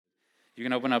You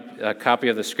can open up a copy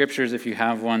of the scriptures if you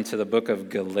have one to the book of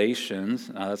Galatians.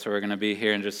 That's where we're going to be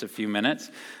here in just a few minutes.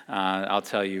 I'll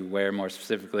tell you where more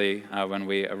specifically when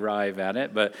we arrive at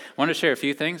it. But I want to share a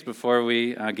few things before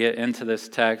we get into this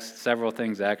text, several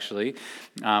things actually.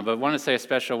 But I want to say a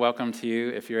special welcome to you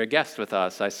if you're a guest with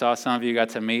us. I saw some of you got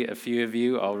to meet a few of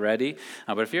you already.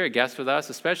 But if you're a guest with us,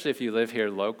 especially if you live here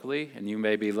locally and you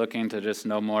may be looking to just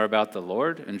know more about the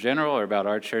Lord in general or about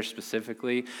our church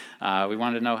specifically, we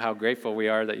want to know how grateful we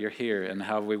are that you're here and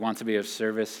how we want to be of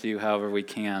service to you however we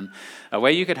can. A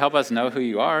way you could help us know who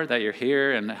you are, that you're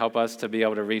here, and help us to be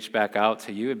able to reach back out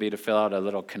to you would be to fill out a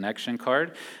little connection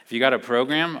card. If you got a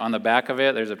program, on the back of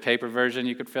it, there's a paper version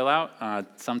you could fill out.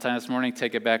 Sometime this morning,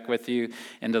 take it back with you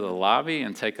into the lobby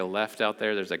and take a left out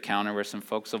there. There's a counter where some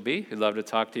folks will be who'd love to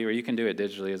talk to you, or you can do it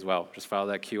digitally as well. Just follow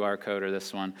that QR code or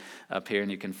this one up here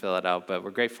and you can fill it out. But we're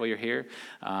grateful you're here.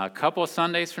 A couple of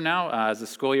Sundays from now, as the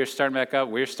school year's starting back up,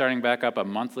 we're starting back up a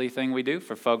monthly thing we do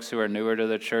for folks who are newer to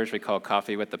the church. We call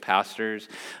Coffee with the Pastors.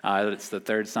 It's the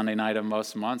third Sunday night of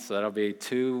most months, so that'll be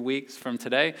 2 weeks from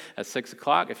today at 6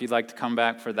 o'clock. If you'd like to come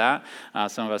back for that,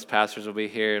 some of us pastors will be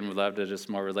here and we'd love to just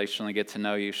more relationally get to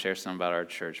know you, share some about our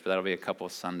church, but that'll be a couple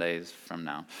of Sundays from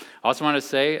now. I also want to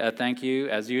say thank you,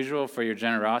 as usual, for your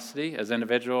generosity as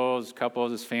individuals,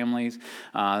 couples, as families.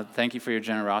 Thank you for your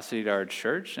generosity to our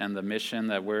church and the mission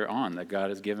that we're on, that God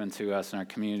has given to us in our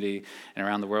community and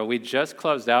around the world. We just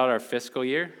closed out our fiscal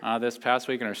year this past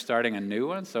week and are starting a new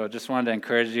one, so I just wanted to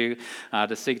encourage you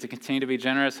to seek to continue to be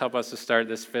generous, help us to start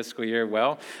this fiscal year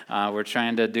well. We're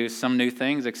trying to do some new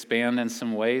things, expand in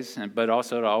some ways, but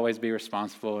also to always be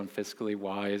responsible and fiscally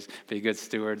wise, be good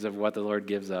stewards of what the Lord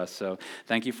gives us. So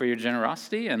thank you for your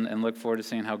generosity and look forward to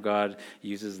seeing how God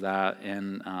uses that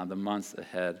in the months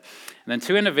ahead. And then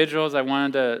 2 individuals I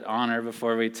wanted to honor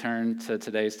before we turn to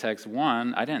today's text.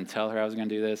 One, I didn't tell her I was going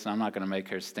to do this, and I'm not going to make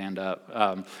her stand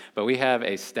up, but we have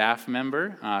a staff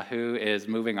member who is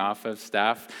moving off of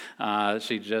staff.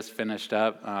 She just finished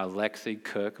up, Lexi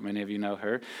Cook. Many of you know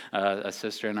her, a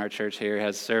sister in our church here,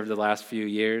 has served the last few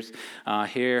years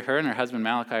here. Her and her husband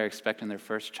Malachi are expecting their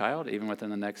first child, even within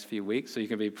the next few weeks, so you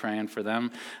can be praying for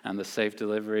them and the safe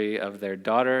delivery of their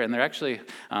daughter. And they're actually,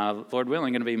 Lord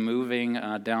willing, going to be moving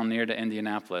down near to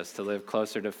Indianapolis to live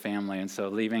closer to family, and so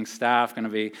leaving staff, going to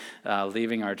be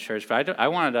leaving our church. But I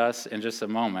wanted us, in just a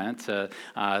moment, to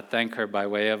thank her by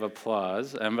way of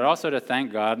applause, but also to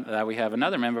thank God that we have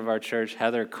another member of our church,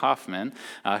 Heather Kaufman,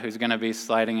 who's going to be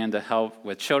sliding in to help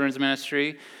with children's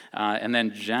ministry, and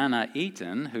then Jenna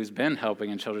Eaton, who's been helping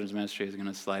in children's ministry, is going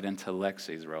to slide into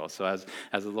Lexi's role. So as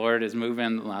the Lord is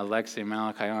moving Lexi and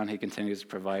Malachi on, he continues to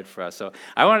provide for us. So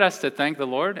I wanted us to thank the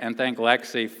Lord and thank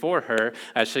Lexi for her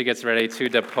as she gets ready to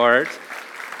depart.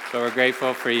 So we're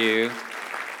grateful for you.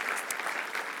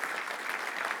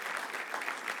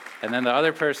 And then the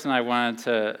other person I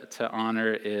wanted to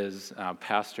honor is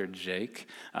Pastor Jake.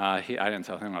 I didn't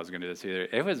tell him I was going to do this either.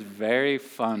 It was very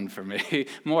fun for me,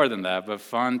 more than that, but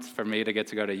fun for me to get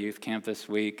to go to youth camp this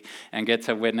week and get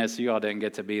to witness, you all didn't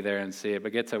get to be there and see it,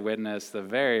 but get to witness the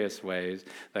various ways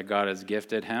that God has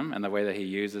gifted him and the way that he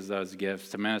uses those gifts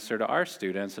to minister to our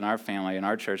students and our family and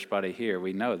our church body here.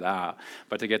 We know that,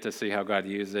 but to get to see how God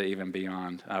uses it even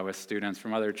beyond with students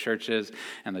from other churches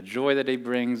and the joy that he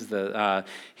brings,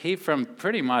 he from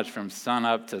pretty much from sun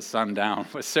up to sundown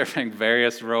was serving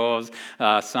various roles.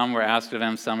 Some were asked of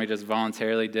him, some he just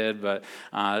voluntarily did. But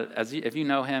if you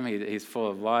know him, he's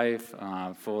full of life,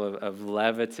 full of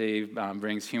levity,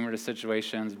 brings humor to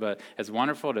situations. But it's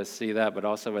wonderful to see that, but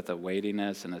also with a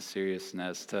weightiness and a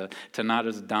seriousness to not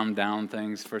just dumb down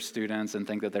things for students and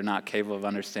think that they're not capable of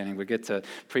understanding. We get to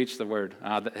preach the word.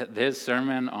 His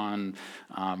sermon on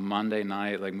Monday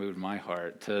night moved my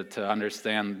heart to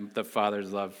understand the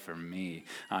Father's love for me,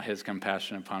 his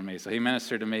compassion upon me. So he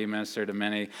ministered to me, ministered to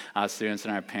many students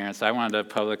and our parents. I wanted to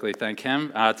publicly thank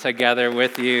him together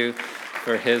with you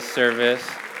for his service.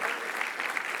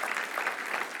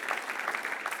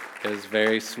 It was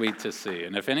very sweet to see.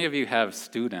 And if any of you have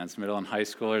students, middle and high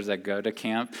schoolers that go to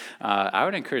camp, I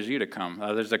would encourage you to come.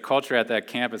 There's a culture at that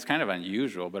camp, it's kind of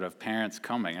unusual, but of parents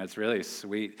coming. It's really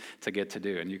sweet to get to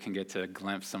do, and you can get to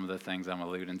glimpse some of the things I'm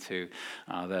alluding to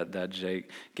that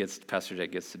Pastor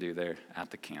Jake gets to do there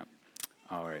at the camp.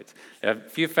 All right.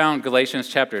 If you found Galatians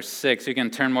chapter 6, you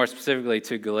can turn more specifically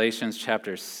to Galatians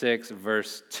chapter 6,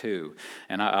 verse 2.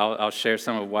 And I'll share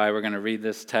some of why we're going to read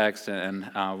this text and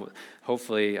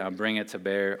hopefully bring it to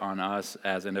bear on us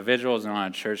as individuals and on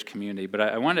a church community. But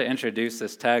I wanted to introduce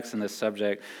this text and this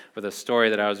subject with a story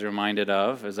that I was reminded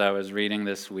of as I was reading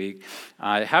this week.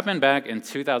 It happened back in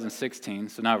 2016,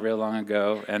 so not real long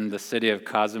ago, in the city of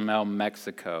Cozumel,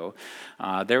 Mexico.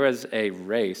 There was a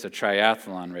race, a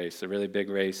triathlon race, a really big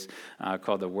race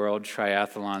called the World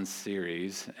Triathlon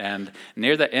Series. And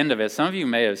near the end of it, some of you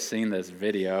may have seen this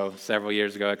video several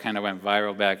years ago. It kind of went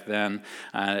viral back then,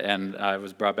 and it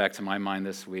was brought back to my mind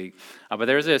this week. But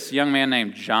there was this young man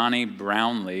named Johnny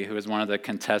Brownlee, who was one of the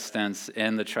contestants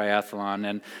in the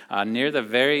triathlon. And near the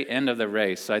very end of the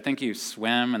race, so I think you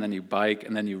swim, and then you bike,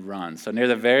 and then you run. So near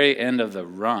the very end of the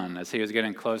run, as he was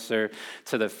getting closer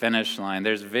to the finish line,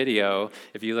 there's video.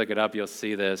 If you look it up, you'll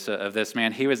see this, of this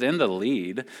man. He was in the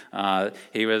lead.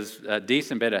 He was a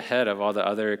decent bit ahead of all the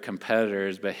other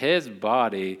competitors, but his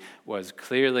body was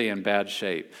clearly in bad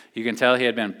shape. You can tell he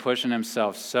had been pushing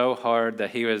himself so hard that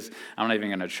he was, I'm not even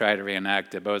going to try to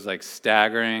reenact it, but it was like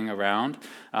staggering around.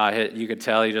 You could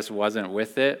tell he just wasn't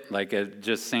with it. Like it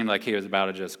just seemed like he was about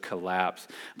to just collapse.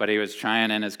 But he was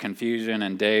trying in his confusion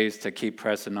and daze to keep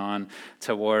pressing on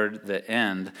toward the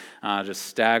end, just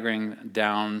staggering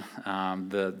down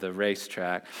the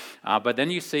racetrack. But then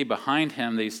you see behind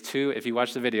him these two, if you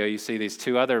watch the video, you see these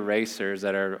two other racers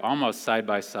that are almost side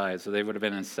by side. So they would have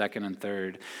been in second and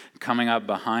third coming up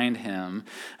behind him.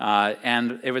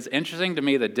 And it was interesting to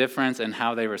me the difference in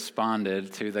how they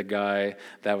responded to the guy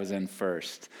that was in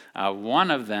first.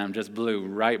 One of them just blew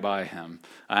right by him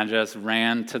and just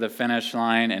ran to the finish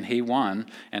line, and he won.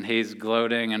 And he's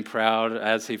gloating and proud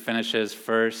as he finishes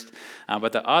first.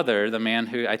 But the other, the man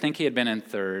who, I think he had been in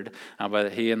third,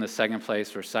 but he in the second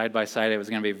place were side by side. It was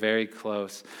going to be very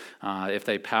close if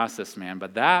they passed this man.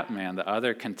 But that man, the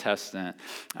other contestant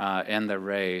in the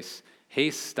race,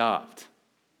 he stopped.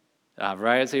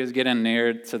 Right as he was getting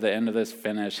near to the end of this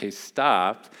finish, he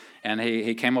stopped. And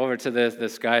he came over to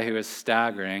this guy who was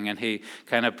staggering, and he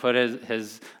kind of put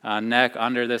his neck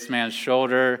under this man's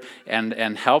shoulder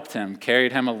and helped him,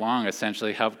 carried him along,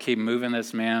 essentially, helped keep moving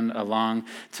this man along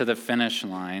to the finish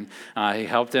line. He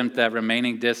helped him that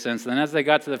remaining distance. And then as they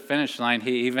got to the finish line,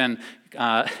 he even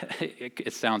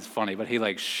it sounds funny, but he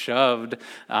like shoved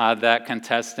that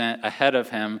contestant ahead of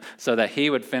him so that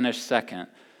he would finish second.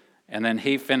 And then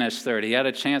he finished third. He had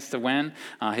a chance to win.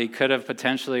 He could have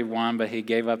potentially won, but he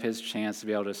gave up his chance to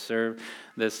be able to serve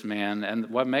this man. And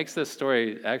what makes this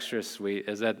story extra sweet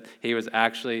is that he was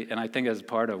actually, and I think as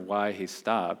part of why he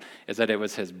stopped, is that it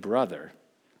was his brother.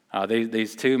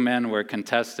 These two men were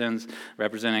contestants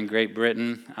representing Great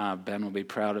Britain. Ben will be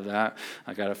proud of that.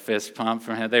 I got a fist pump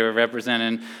from him. They were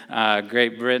representing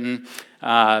Great Britain.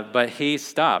 But he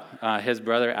stopped. His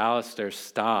brother Alistair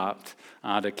stopped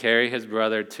to carry his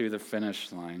brother to the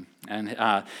finish line. And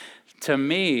to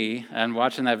me, and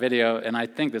watching that video, and I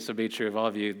think this would be true of all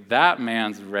of you, that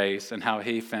man's race and how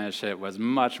he finished it was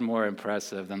much more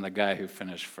impressive than the guy who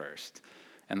finished first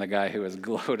and the guy who was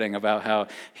gloating about how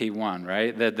he won,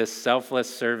 right? This selfless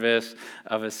service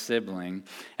of a sibling.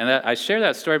 And I share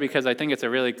that story because I think it's a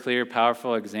really clear,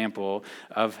 powerful example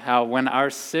of how when our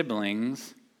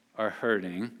siblings are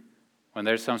hurting, when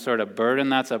there's some sort of burden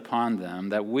that's upon them,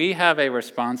 that we have a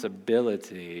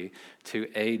responsibility to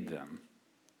aid them,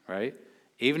 right?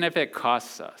 Even if it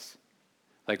costs us.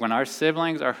 Like when our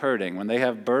siblings are hurting, when they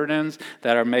have burdens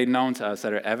that are made known to us,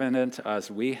 that are evident to us,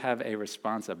 we have a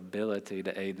responsibility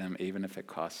to aid them, even if it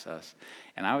costs us.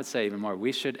 And I would say even more,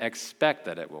 we should expect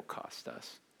that it will cost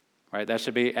us. Right? That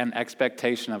should be an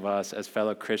expectation of us as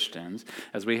fellow Christians,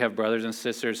 as we have brothers and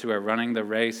sisters who are running the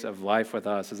race of life with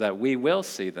us, is that we will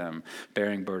see them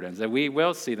bearing burdens, that we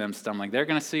will see them stumbling. They're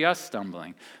going to see us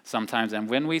stumbling sometimes. And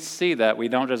when we see that, we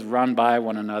don't just run by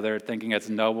one another thinking it's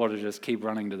noble to just keep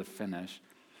running to the finish.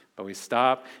 But we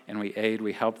stop and we aid,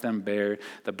 we help them bear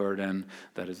the burden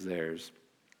that is theirs.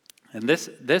 And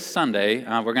this Sunday,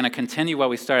 we're going to continue what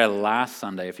we started last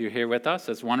Sunday. If you're here with us,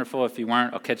 it's wonderful. If you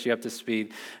weren't, I'll catch you up to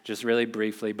speed just really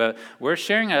briefly. But we're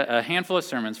sharing a handful of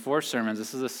sermons, 4 sermons.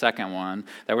 This is the second one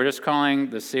that we're just calling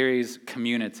the series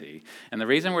Community. And the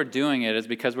reason we're doing it is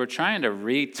because we're trying to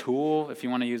retool, if you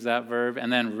want to use that verb,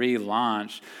 and then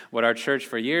relaunch what our church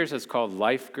for years has called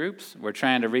life groups. We're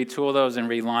trying to retool those and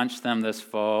relaunch them this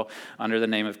fall under the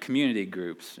name of community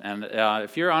groups. And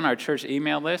if you're on our church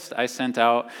email list, I sent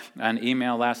out an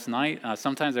email last night.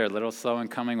 Sometimes they're a little slow in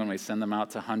coming when we send them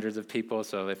out to hundreds of people.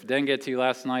 So if it didn't get to you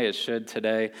last night, it should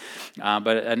today.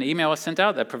 But an email was sent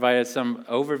out that provided some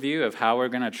overview of how we're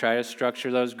going to try to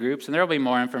structure those groups. And there will be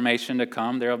more information to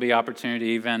come. There will be opportunity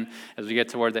even as we get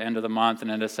toward the end of the month and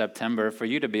into September for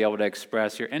you to be able to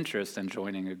express your interest in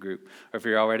joining a group. Or if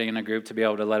you're already in a group, to be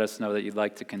able to let us know that you'd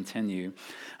like to continue.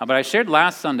 But I shared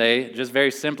last Sunday, just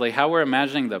very simply, how we're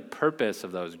imagining the purpose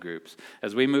of those groups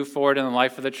as we move forward in the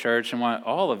life of the church and want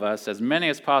all of us, as many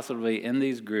as possibly in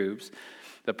these groups.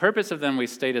 The purpose of them, we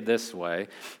stated this way,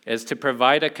 is to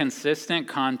provide a consistent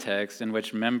context in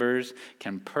which members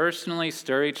can personally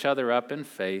stir each other up in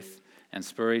faith and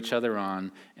spur each other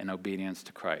on in obedience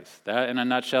to Christ. That, in a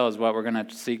nutshell, is what we're going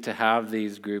to seek to have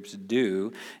these groups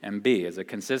do and be, is a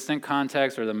consistent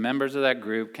context where the members of that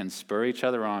group can spur each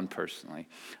other on personally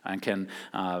and can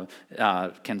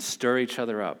stir each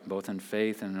other up, both in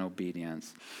faith and in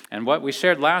obedience. And what we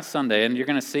shared last Sunday, and you're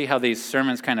going to see how these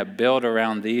sermons kind of build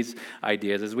around these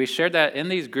ideas, is we shared that in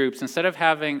these groups, instead of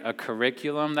having a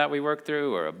curriculum that we work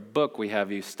through or a book we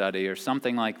have you study or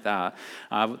something like that,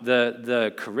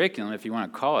 the curriculum, if you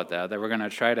want to call it that we're going to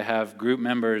try to have group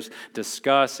members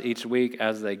discuss each week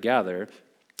as they gather,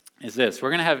 is this.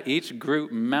 We're going to have each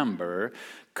group member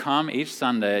come each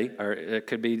Sunday, or it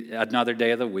could be another day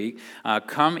of the week,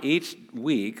 come each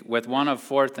week with one of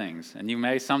four things. And you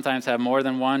may sometimes have more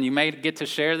than one. You may get to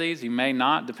share these. You may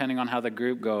not, depending on how the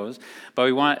group goes. But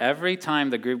we want every time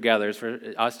the group gathers for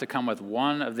us to come with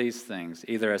one of these things,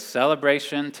 either a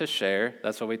celebration to share.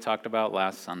 That's what we talked about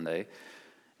last Sunday.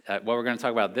 What we're going to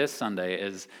talk about this Sunday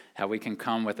is how we can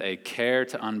come with a care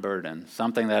to unburden,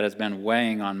 something that has been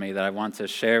weighing on me that I want to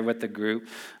share with the group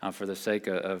for the sake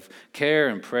of care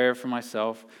and prayer for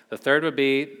myself. The third would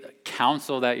be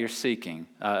counsel that you're seeking,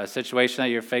 a situation that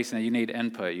you're facing that you need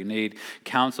input. You need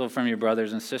counsel from your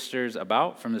brothers and sisters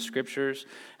from the scriptures.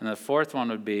 And the fourth one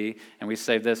would be, and we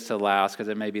save this to last because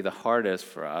it may be the hardest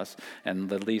for us and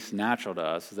the least natural to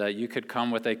us, is that you could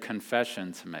come with a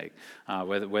confession to make,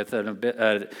 with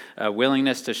a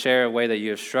willingness to share a way that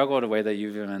you have struggled, a way that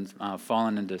you've even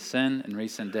fallen into sin in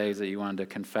recent days that you wanted to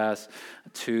confess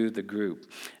to the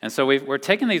group. And so we're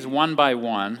taking these one by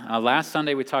one. Last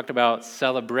Sunday we talked about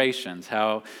celebrations,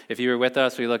 how if you were with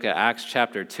us, we look at Acts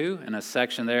chapter 2 in a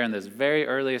section there, and there's very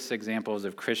earliest examples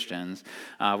of Christians.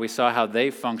 We saw how they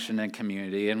functioned in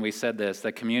community, and we said this,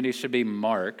 that community should be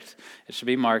marked. It should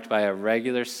be marked by a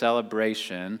regular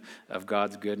celebration of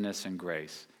God's goodness and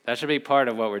grace. That should be part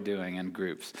of what we're doing in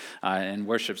groups, in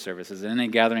worship services, in any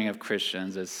gathering of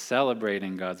Christians, is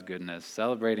celebrating God's goodness,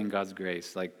 celebrating God's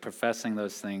grace, like professing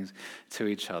those things to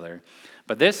each other.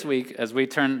 But this week, as we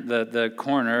turn the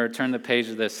corner, or turn the page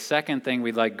of this second thing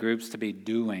we'd like groups to be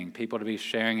doing, people to be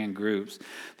sharing in groups,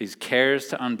 these cares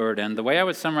to unburden, the way I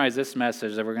would summarize this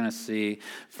message that we're going to see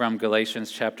from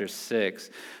Galatians chapter 6,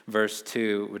 verse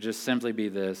 2, would just simply be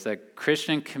this, that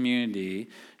Christian community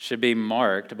should be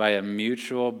marked by a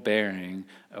mutual bearing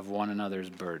of one another's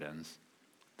burdens.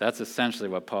 That's essentially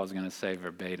what Paul's going to say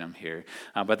verbatim here.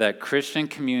 But that Christian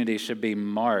community should be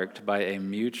marked by a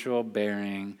mutual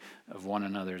bearing of one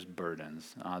another's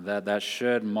burdens. That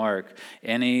should mark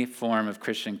any form of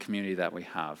Christian community that we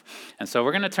have. And so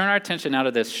we're going to turn our attention now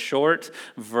to this short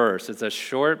verse. It's a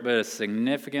short but a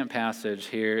significant passage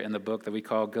here in the book that we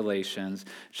call Galatians,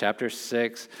 chapter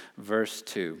 6, verse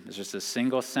 2. It's just a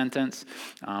single sentence,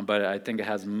 but I think it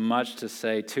has much to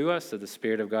say to us, that the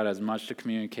Spirit of God has much to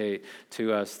communicate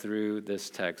to us through this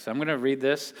text. So I'm going to read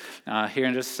this here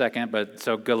in just a second. But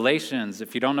so Galatians,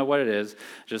 if you don't know what it is,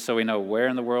 just so we know where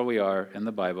in the world we are in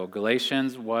the Bible,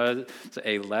 Galatians was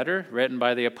a letter written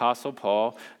by the Apostle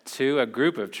Paul to a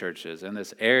group of churches in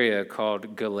this area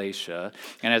called Galatia.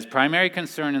 And his primary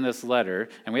concern in this letter,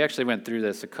 and we actually went through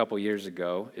this a couple years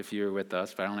ago, if you were with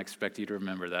us, but I don't expect you to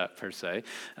remember that per se.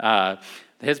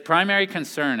 His primary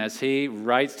concern as he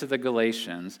writes to the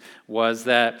Galatians was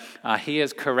that he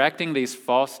is correcting these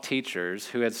false teachers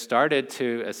who had started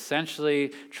to essentially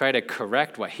try to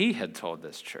correct what he had told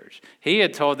this church. He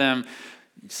had told them,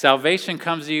 salvation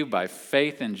comes to you by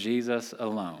faith in Jesus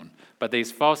alone. But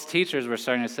these false teachers were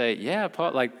starting to say, yeah,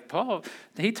 Paul,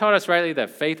 he taught us rightly that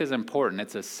faith is important,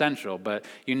 it's essential, but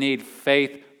you need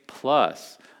faith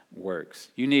plus works.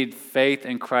 You need faith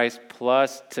in Christ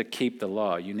plus to keep the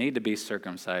law. You need to be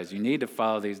circumcised. You need to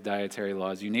follow these dietary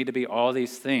laws. You need to be all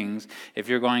these things if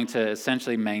you're going to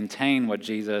essentially maintain what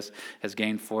Jesus has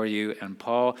gained for you. And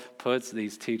Paul puts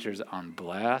these teachers on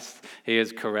blast. He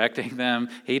is correcting them.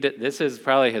 This is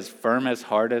probably his firmest,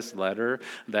 hardest letter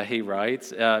that he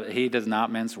writes. He does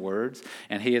not mince words.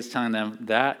 And he is telling them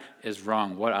that is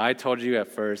wrong. What I told you at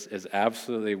first is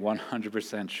absolutely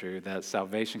 100% true, that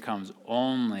salvation comes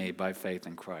only by faith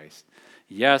in Christ.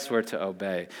 Yes, we're to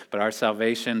obey, but our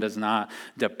salvation does not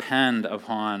depend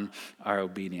upon our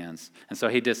obedience. And so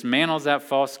he dismantles that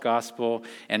false gospel,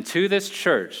 and to this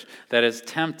church that is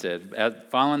tempted,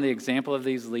 following the example of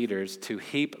these leaders, to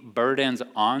heap burdens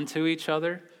onto each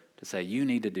other, to say, you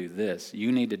need to do this,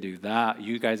 you need to do that,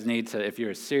 you guys need to, if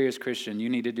you're a serious Christian, you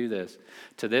need to do this.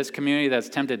 To this community that's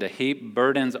tempted to heap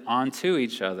burdens onto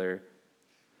each other,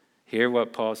 hear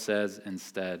what Paul says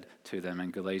instead to them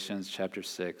in Galatians chapter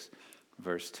 6,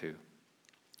 verse 2.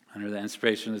 Under the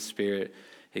inspiration of the Spirit,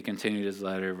 he continued his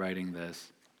letter writing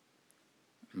this: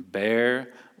 bear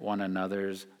one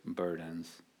another's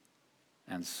burdens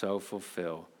and so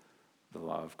fulfill the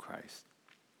law of Christ.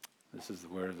 This is the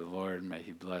word of the Lord. May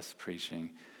he bless preaching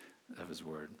of his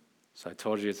word. So I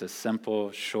told you it's a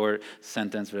simple, short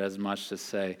sentence, but has much to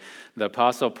say. The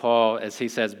Apostle Paul, as he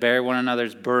says, bear one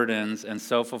another's burdens and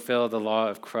so fulfill the law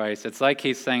of Christ. It's like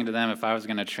he's saying to them, if I was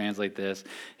going to translate this,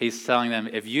 he's telling them,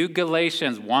 if you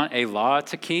Galatians want a law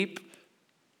to keep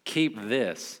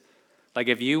this. Like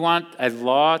if you want a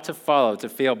law to follow, to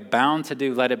feel bound to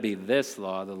do, let it be this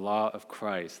law, the law of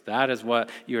Christ. That is what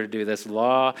you are to do. This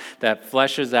law that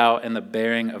fleshes out in the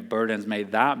bearing of burdens, may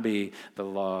that be the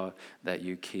law that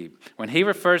you keep. When he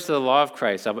refers to the law of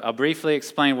Christ, I'll briefly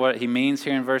explain what he means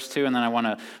here in verse 2, and then I want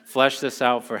to flesh this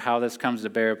out for how this comes to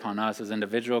bear upon us as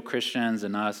individual Christians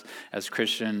and us as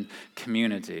Christian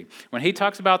community. When he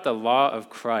talks about the law of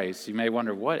Christ, you may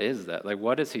wonder, what is that? Like,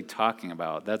 what is he talking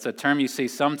about? That's a term you see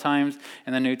sometimes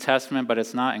in the New Testament, but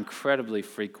it's not incredibly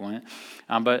frequent.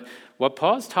 But what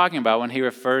Paul's talking about when he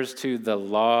refers to the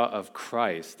law of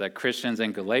Christ that Christians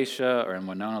in Galatia or in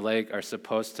Winona Lake are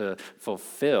supposed to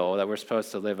fulfill, that we're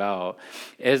supposed to live out,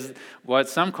 is what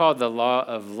some call the law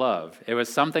of love. It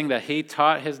was something that he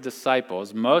taught his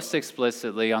disciples most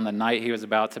explicitly on the night he was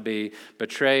about to be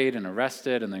betrayed and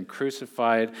arrested and then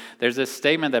crucified. There's this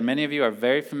statement that many of you are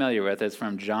very familiar with. It's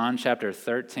from John chapter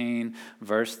 13,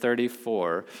 verse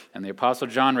 34. And the Apostle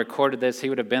John recorded this. He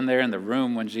would have been there in the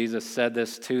room when Jesus said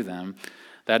this to them.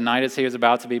 That night as he was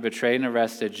about to be betrayed and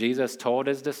arrested, Jesus told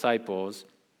his disciples,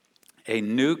 "A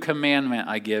new commandment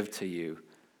I give to you,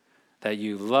 that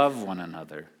you love one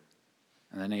another."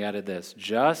 And then he added this: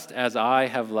 "Just as I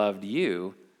have loved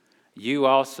you, you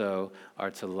also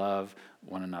are to love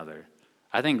one another."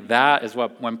 I think that is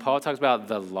what, when Paul talks about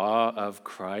the law of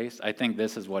Christ, I think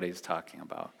this is what he's talking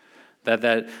about.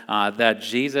 That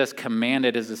Jesus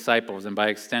commanded his disciples, and by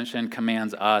extension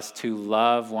commands us, to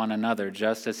love one another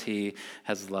just as he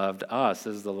has loved us.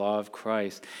 This is the law of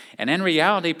Christ. And in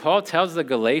reality, Paul tells the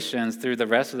Galatians through the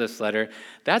rest of this letter,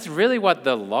 that's really what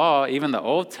the law, even the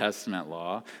Old Testament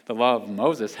law, the law of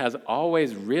Moses, has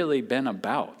always really been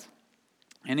about.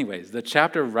 Anyways, the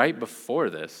chapter right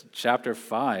before this, chapter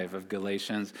 5 of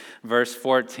Galatians, verse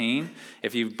 14,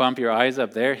 if you bump your eyes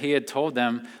up there, he had told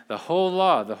them the whole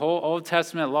law, the whole Old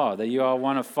Testament law that you all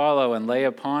want to follow and lay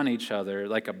upon each other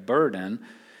like a burden.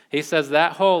 He says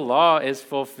that whole law is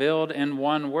fulfilled in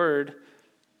one word: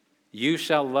 you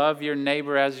shall love your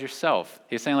neighbor as yourself.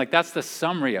 He's saying, like, that's the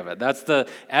summary of it. That's the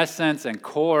essence and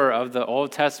core of the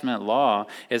Old Testament law,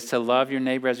 is to love your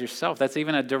neighbor as yourself. That's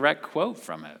even a direct quote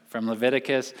from it, from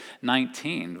Leviticus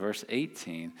 19, verse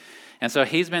 18. And so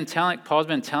Paul's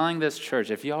been telling this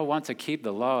church, if y'all want to keep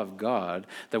the law of God,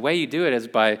 the way you do it is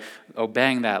by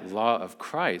obeying that law of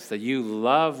Christ, that you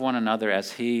love one another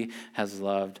as he has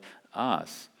loved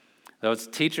us. Those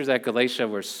teachers at Galatia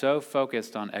were so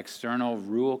focused on external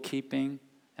rule keeping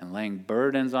and laying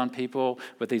burdens on people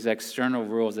with these external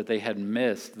rules that they had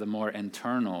missed the more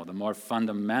internal, the more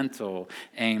fundamental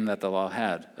aim that the law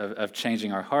had of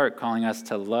changing our heart, calling us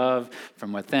to love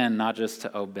from within, not just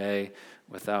to obey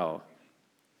without.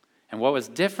 And what was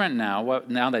different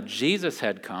now that Jesus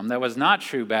had come, that was not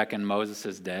true back in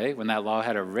Moses' day when that law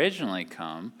had originally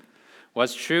come,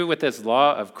 what's true with this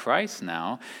law of Christ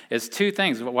now is two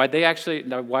things. Why they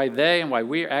and why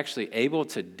we're actually able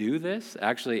to do this,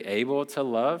 actually able to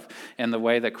love in the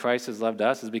way that Christ has loved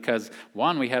us, is because,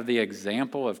 one, we have the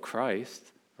example of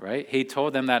Christ, right? He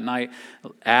told them that night,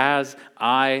 "As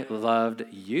I loved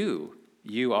you,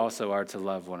 you also are to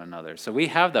love one another." So we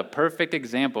have the perfect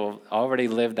example already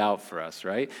lived out for us,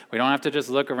 right? We don't have to just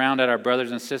look around at our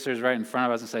brothers and sisters right in front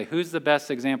of us and say, who's the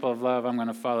best example of love? I'm going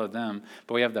to follow them.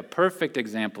 But we have the perfect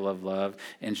example of love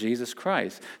in Jesus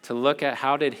Christ, to look at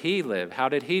how did he live? How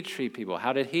did he treat people?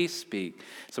 How did he speak?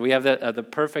 So we have the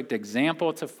perfect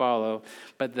example to follow.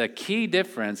 But the key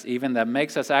difference, even that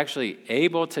makes us actually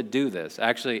able to do this,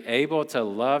 actually able to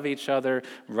love each other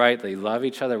rightly, love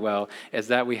each other well, is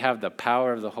that we have the power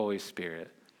of the Holy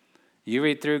Spirit. You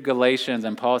read through Galatians,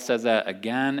 and Paul says that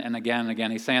again and again and again.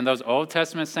 He's saying those Old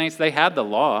Testament saints, they had the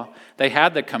law. They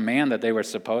had the command that they were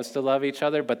supposed to love each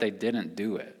other, but they didn't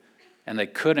do it. And they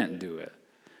couldn't do it.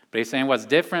 But he's saying what's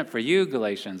different for you,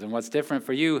 Galatians, and what's different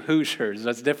for you, Hoosiers,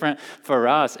 what's different for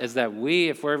us is that we,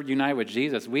 if we're united with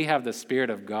Jesus, we have the Spirit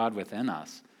of God within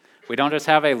us. We don't just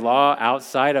have a law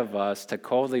outside of us to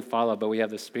coldly follow, but we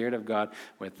have the Spirit of God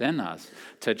within us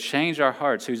to change our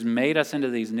hearts, who's made us into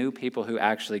these new people who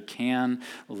actually can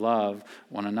love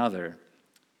one another.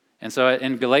 And so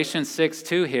in Galatians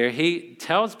 6:2 here, he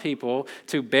tells people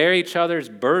to bear each other's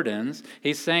burdens.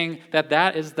 He's saying that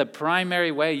that is the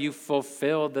primary way you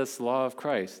fulfill this law of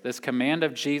Christ, this command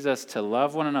of Jesus to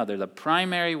love one another. The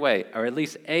primary way, or at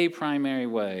least a primary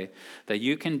way, that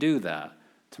you can do that,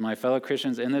 to my fellow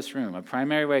Christians in this room, a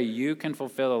primary way you can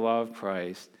fulfill the law of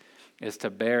Christ is to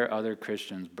bear other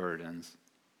Christians' burdens.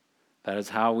 That is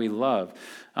how we love.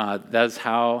 That is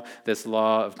how this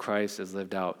law of Christ is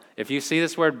lived out. If you see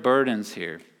this word burdens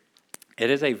here, it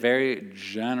is a very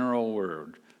general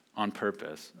word on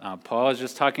purpose. Paul is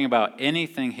just talking about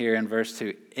anything here in verse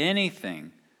 2,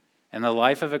 anything in the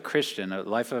life of a Christian, the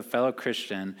life of a fellow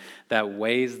Christian that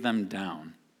weighs them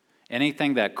down.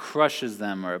 Anything that crushes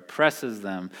them or oppresses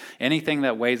them, anything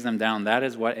that weighs them down, that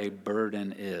is what a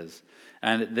burden is.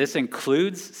 And this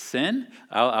includes sin.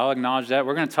 I'll acknowledge that.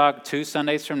 We're going to talk 2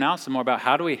 Sundays from now some more about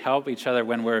how do we help each other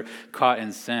when we're caught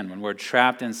in sin, when we're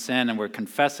trapped in sin and we're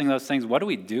confessing those things. What do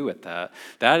we do with that?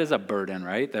 That is a burden,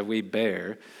 right, that we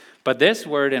bear. But this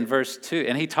word in verse 2,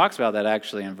 and he talks about that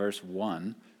actually in verse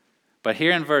 1, but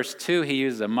here in verse 2, he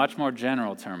uses a much more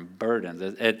general term, burdens.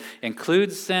 It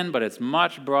includes sin, but it's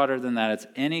much broader than that. It's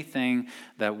anything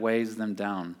that weighs them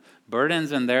down.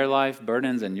 Burdens in their life,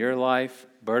 burdens in your life,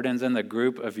 burdens in the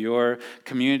group of your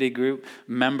community group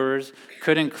members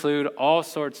could include all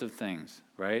sorts of things,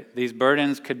 right? These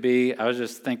burdens could be, I was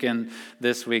just thinking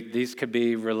this week, these could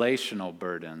be relational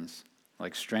burdens,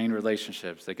 like strained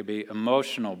relationships. They could be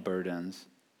emotional burdens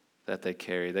that they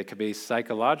carry. They could be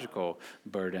psychological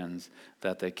burdens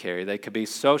that they carry. They could be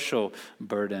social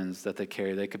burdens that they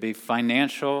carry. They could be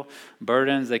financial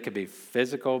burdens. They could be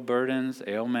physical burdens,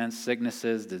 ailments,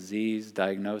 sicknesses, disease,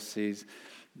 diagnoses,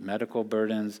 medical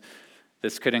burdens.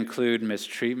 This could include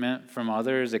mistreatment from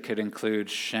others. It could include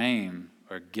shame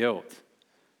or guilt.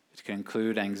 It could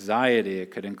include anxiety. It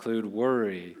could include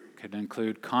worry. It could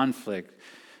include conflict.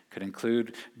 It could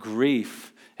include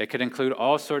grief. It could include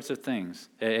all sorts of things.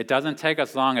 It doesn't take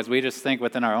us long as we just think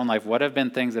within our own life, what have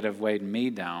been things that have weighed me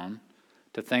down,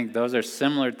 to think those are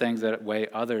similar things that weigh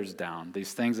others down.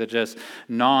 These things that just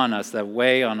gnaw on us, that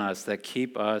weigh on us, that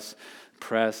keep us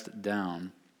pressed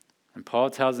down. And Paul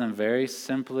tells them very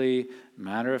simply,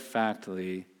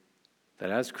 matter-of-factly, that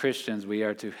as Christians, we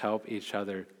are to help each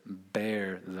other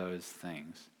bear those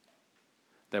things.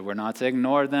 That we're not to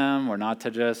ignore them, we're not to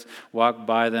just walk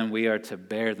by them, we are to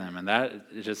bear them. And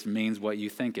that just means what you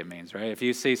think it means, right? If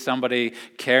you see somebody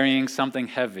carrying something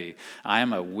heavy, I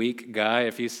am a weak guy.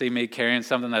 If you see me carrying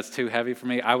something that's too heavy for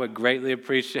me, I would greatly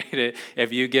appreciate it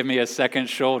if you give me a second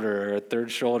shoulder or a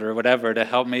third shoulder or whatever to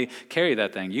help me carry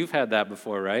that thing. You've had that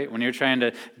before, right? When you're trying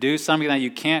to do something that you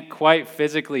can't quite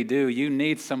physically do, you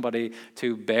need somebody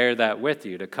to bear that with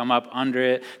you, to come up under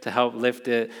it, to help lift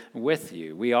it with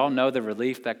you. We all know the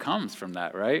relief that comes from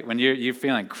that, right? When you're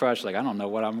feeling crushed, like, I don't know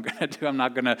what I'm going to do. I'm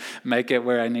not going to make it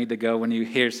where I need to go. When you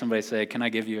hear somebody say, can I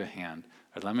give you a hand?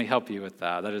 Or let me help you with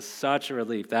that. That is such a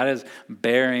relief. That is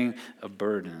bearing a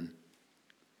burden.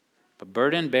 But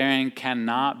burden bearing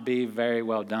cannot be very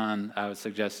well done, I would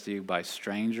suggest to you, by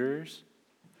strangers.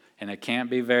 And it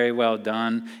can't be very well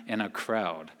done in a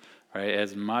crowd. Right?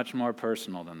 It's much more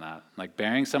personal than that. Like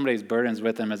bearing somebody's burdens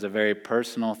with them is a very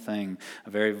personal thing, a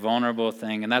very vulnerable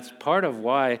thing. And that's part of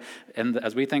why, and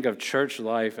as we think of church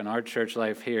life and our church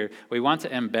life here, we want to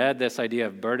embed this idea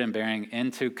of burden bearing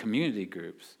into community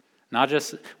groups. Not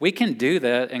just, we can do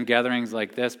that in gatherings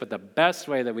like this, but the best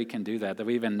way that we can do that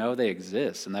we even know they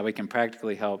exist and that we can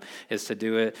practically help, is to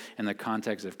do it in the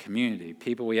context of community.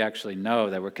 People we actually know,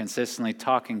 that we're consistently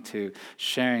talking to,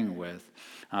 sharing with.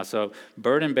 So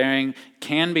burden bearing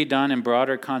can be done in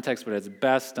broader contexts, but it's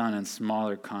best done in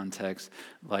smaller contexts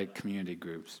like community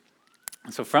groups.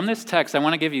 So from this text, I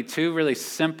want to give you 2 really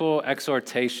simple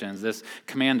exhortations, this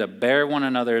command to bear one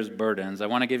another's burdens. I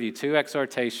want to give you 2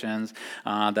 exhortations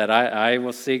that I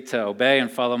will seek to obey and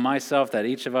follow myself, that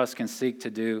each of us can seek to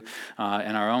do in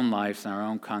our own lives, in our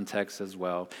own context as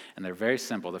well. And they're very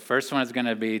simple. The first one is going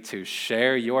to be to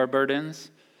share your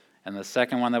burdens. And the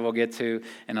second one that we'll get to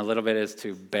in a little bit is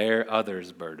to bear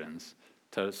others' burdens.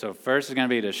 So first is going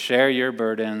to be to share your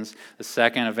burdens. The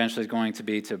second eventually is going to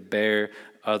be to bear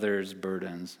others'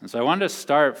 burdens. And so I wanted to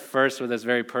start first with this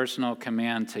very personal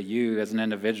command to you as an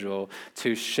individual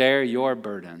to share your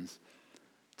burdens,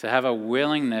 to have a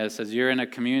willingness as you're in a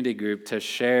community group to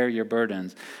share your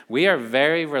burdens. We are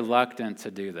very reluctant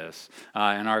to do this in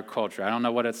our culture. I don't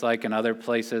know what it's like in other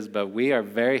places, but we are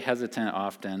very hesitant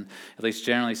often, at least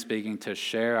generally speaking, to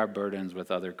share our burdens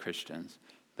with other Christians.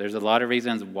 There's a lot of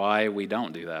reasons why we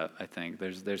don't do that, I think.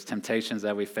 There's temptations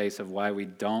that we face of why we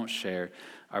don't share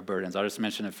our burdens. I'll just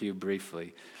mention a few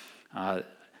briefly. I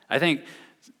mean,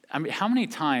 how many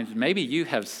times, maybe you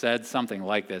have said something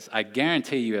like this. I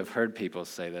guarantee you have heard people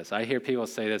say this. I hear people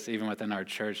say this even within our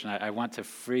church, and I want to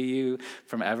free you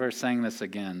from ever saying this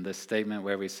again, this statement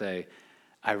where we say,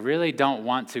 I really don't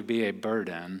want to be a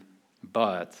burden,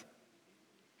 but...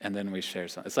 and then we share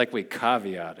something. It's like we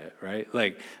caveat it, right?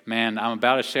 Like, man, I'm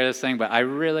about to share this thing, but I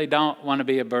really don't want to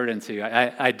be a burden to you.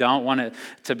 I don't want it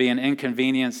to be an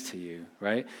inconvenience to you,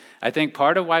 right? I think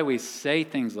part of why we say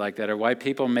things like that, or why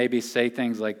people maybe say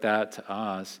things like that to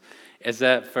us, is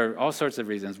that for all sorts of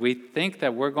reasons, we think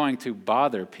that we're going to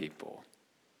bother people,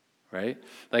 right?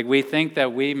 Like we think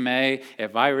that we may,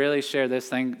 if I really share this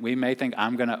thing, we may think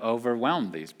I'm going to overwhelm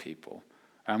these people.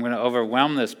 I'm going to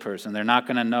overwhelm this person. They're not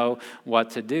going to know what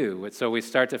to do. So we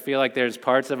start to feel like there's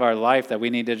parts of our life that we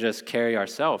need to just carry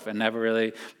ourselves and never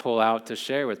really pull out to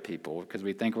share with people because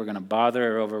we think we're going to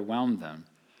bother or overwhelm them.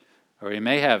 Or we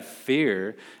may have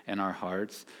fear in our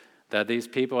hearts that these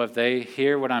people, if they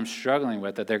hear what I'm struggling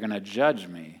with, that they're going to judge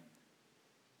me,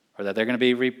 or that they're going to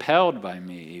be repelled by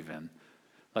me even,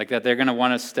 like that they're going to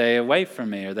want to stay away from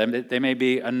me, or that they may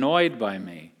be annoyed by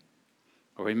me.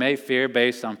 Or we may fear,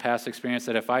 based on past experience,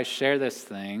 that if I share this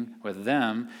thing with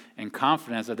them in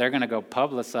confidence, that they're going to go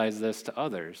publicize this to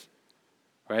others,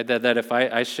 right? That if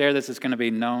I share this, it's going to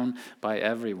be known by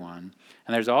everyone.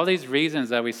 And there's all these reasons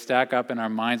that we stack up in our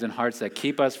minds and hearts that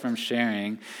keep us from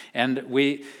sharing. And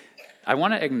I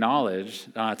want to acknowledge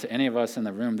to any of us in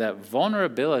the room that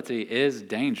vulnerability is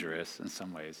dangerous in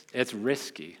some ways. It's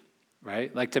risky.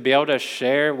 Right? Like to be able to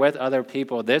share with other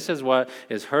people, this is what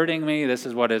is hurting me, this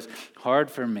is what is hard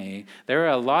for me. There are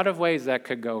a lot of ways that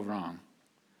could go wrong,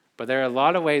 but there are a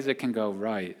lot of ways it can go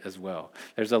right as well.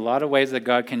 There's a lot of ways that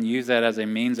God can use that as a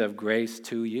means of grace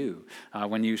to you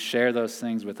when you share those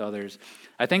things with others.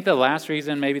 I think the last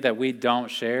reason maybe that we don't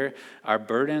share our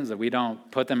burdens, that we don't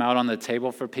put them out on the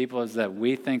table for people, is that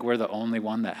we think we're the only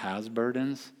one that has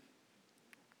burdens.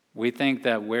 We think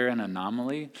that we're an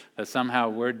anomaly, that somehow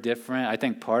we're different. I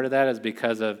think part of that is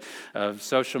because of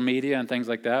social media and things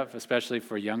like that, especially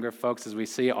for younger folks, as we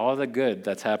see all the good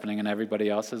that's happening in everybody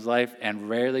else's life, and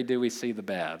rarely do we see the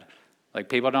bad. Like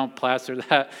people don't plaster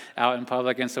that out in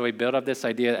public, and so we build up this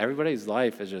idea that everybody's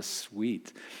life is just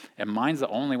sweet. And mine's the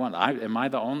only one. Am I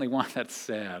the only one that's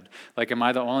sad? Like, am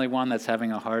I the only one that's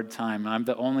having a hard time? I'm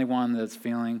the only one that's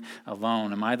feeling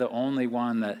alone. Am I the only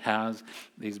one that has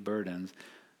these burdens?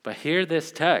 But hear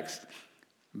this text,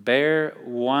 bear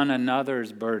one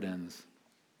another's burdens.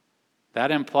 That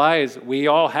implies we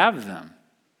all have them,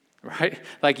 right?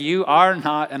 Like you are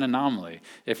not an anomaly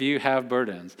if you have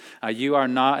burdens. You are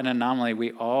not an anomaly.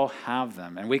 We all have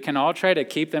them. And we can all try to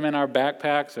keep them in our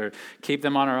backpacks or keep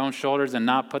them on our own shoulders and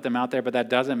not put them out there, but that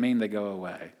doesn't mean they go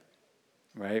away,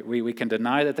 right? We can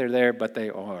deny that they're there, but they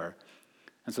are.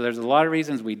 And so there's a lot of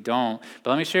reasons we don't,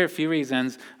 but let me share a few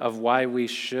reasons of why we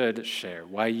should share,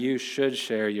 why you should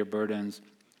share your burdens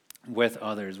with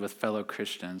others, with fellow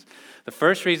Christians. The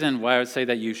first reason why I would say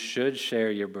that you should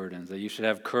share your burdens, that you should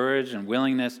have courage and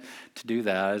willingness to do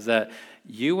that, is that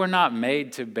you were not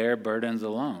made to bear burdens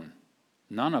alone.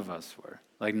 None of us were.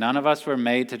 Like none of us were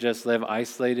made to just live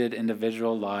isolated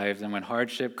individual lives. And when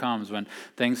hardship comes, when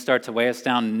things start to weigh us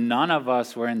down, none of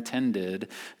us were intended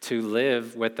to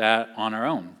live with that on our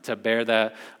own, to bear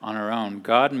that on our own.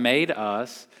 God made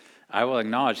us, I will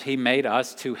acknowledge, He made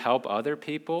us to help other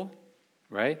people,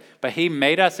 right? But He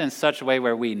made us in such a way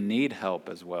where we need help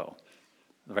as well.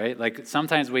 Right? Like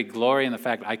sometimes we glory in the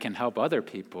fact I can help other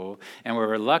people, and we're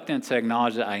reluctant to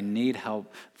acknowledge that I need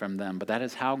help from them. But that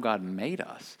is how God made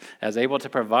us, as able to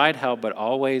provide help, but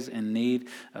always in need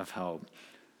of help.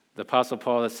 The Apostle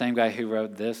Paul, the same guy who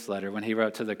wrote this letter, when he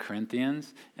wrote to the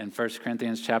Corinthians, in 1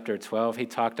 Corinthians chapter 12, he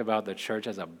talked about the church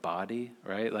as a body,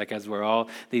 right? Like as we're all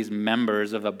these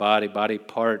members of a body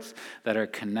parts that are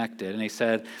connected. And he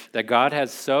said that God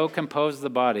has so composed the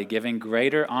body, giving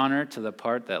greater honor to the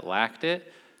part that lacked it,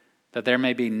 that there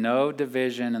may be no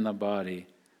division in the body,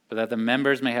 but that the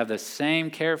members may have the same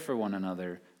care for one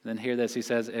another. Then hear this, he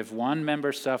says, if one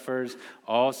member suffers,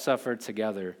 all suffer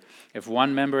together. If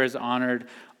one member is honored,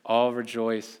 all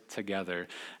rejoice together.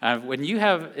 When you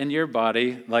have in your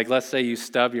body, like let's say you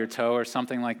stub your toe or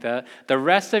something like that, the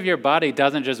rest of your body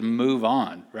doesn't just move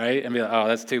on, right? And be like, oh,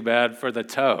 that's too bad for the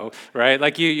toe, right?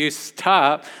 Like you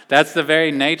stop. That's the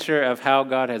very nature of how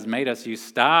God has made us. You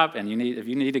stop, and if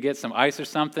you need to get some ice or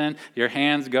something, your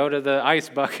hands go to the ice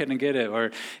bucket and get it.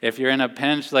 Or if you're in a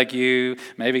pinch, like you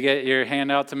maybe get your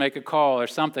hand out to make a call or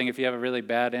something. If you have a really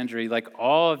bad injury, like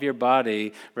all of your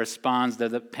body responds to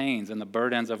the pains and the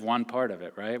burdens of one part of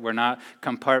it, right? We're not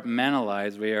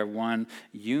compartmentalized. We are one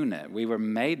unit. We were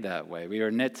made that way. We are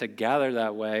knit together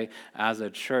that way as a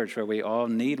church where we all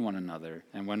need one another.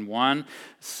 And when one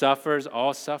suffers,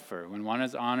 all suffer. When one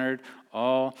is honored,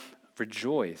 all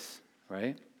rejoice,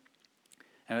 right?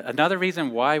 And another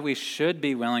reason why we should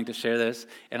be willing to share this,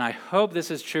 and I hope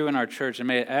this is true in our church, and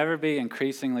may it ever be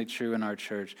increasingly true in our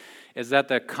church, is that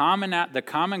the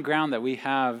common ground that we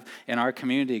have in our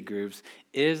community groups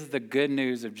is the good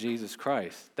news of Jesus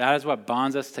Christ. That is what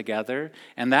bonds us together,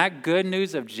 and that good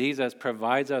news of Jesus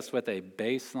provides us with a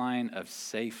baseline of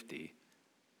safety,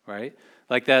 right?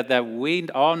 Like that we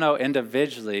all know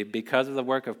individually, because of the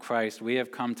work of Christ, we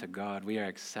have come to God. We are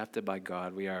accepted by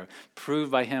God. We are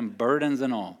approved by Him, burdens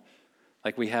and all.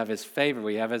 Like we have His favor.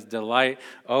 We have His delight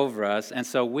over us. And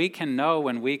so we can know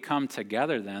when we come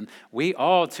together then, we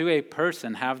all, to a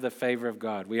person, have the favor of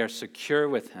God. We are secure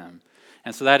with Him.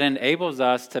 And so that enables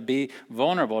us to be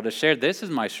vulnerable, to share, this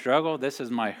is my struggle, this is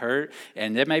my hurt,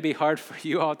 and it may be hard for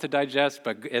you all to digest,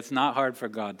 but it's not hard for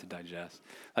God to digest.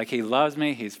 Like He loves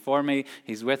me, He's for me,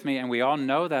 He's with me, and we all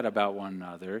know that about one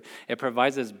another. It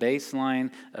provides this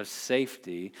baseline of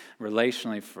safety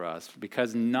relationally for us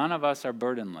because none of us are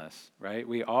burdenless, right?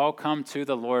 We all come to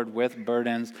the Lord with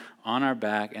burdens on our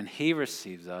back, and He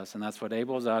receives us, and that's what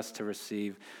enables us to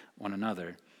receive one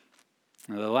another.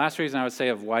 Now, the last reason I would say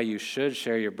of why you should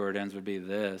share your burdens would be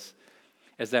this,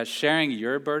 is that sharing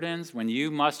your burdens, when you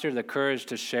muster the courage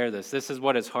to share this is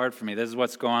what is hard for me, this is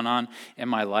what's going on in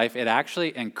my life, it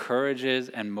actually encourages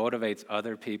and motivates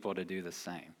other people to do the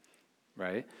same,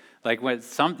 right? Like when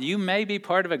you may be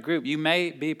part of a group, you may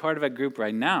be part of a group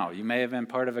right now, you may have been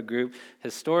part of a group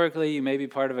historically, you may be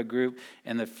part of a group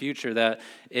in the future that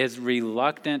is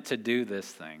reluctant to do this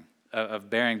thing. Of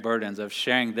bearing burdens, of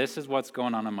sharing, this is what's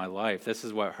going on in my life. This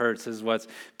is what hurts. This is what's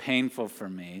painful for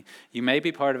me. You may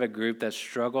be part of a group that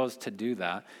struggles to do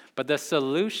that. But the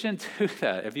solution to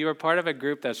that, if you are part of a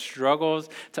group that struggles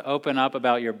to open up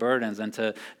about your burdens and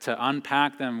to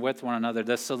unpack them with one another,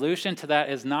 the solution to that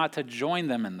is not to join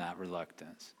them in that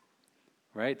reluctance.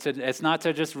 Right? It's not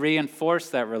to just reinforce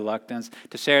that reluctance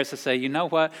to share. It's to say, you know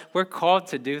what? We're called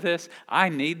to do this. I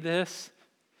need this.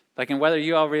 Like, and whether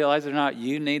you all realize it or not,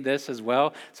 you need this as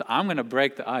well. So I'm going to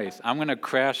break the ice. I'm going to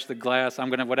crash the glass. I'm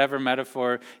going to, whatever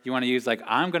metaphor you want to use, like,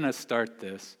 I'm going to start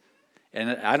this.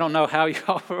 And I don't know how you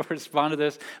all will respond to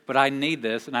this, but I need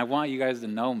this, and I want you guys to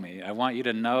know me. I want you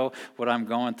to know what I'm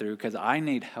going through because I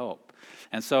need help.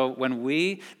 And so when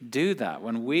we do that,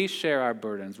 when we share our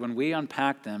burdens, when we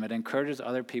unpack them, it encourages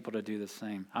other people to do the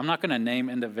same. I'm not going to name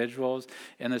individuals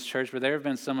in this church, but there have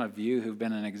been some of you who've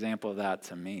been an example of that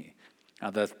to me.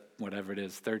 Whatever it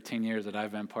is, 13 years that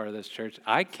I've been part of this church,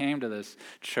 I came to this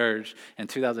church in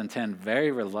 2010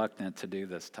 very reluctant to do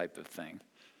this type of thing.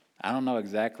 I don't know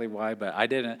exactly why, but I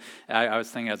didn't. I was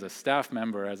thinking as a staff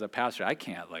member, as a pastor, I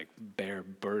can't bear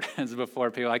burdens before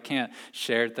people. I can't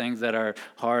share things that are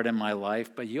hard in my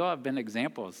life. But you all have been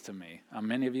examples to me.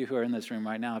 Many of you who are in this room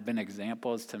right now have been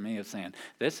examples to me of saying,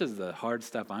 this is the hard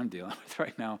stuff I'm dealing with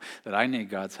right now that I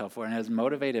need God's help for. And it has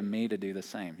motivated me to do the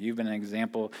same. You've been an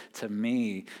example to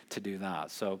me to do that.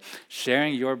 So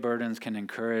sharing your burdens can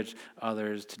encourage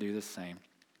others to do the same.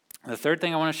 The third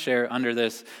thing I want to share under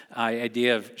this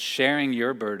idea of sharing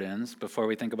your burdens before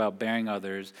we think about bearing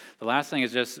others, the last thing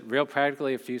is just real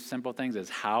practically a few simple things is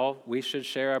how we should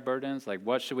share our burdens. Like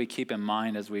what should we keep in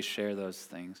mind as we share those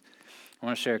things? I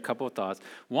want to share a couple of thoughts.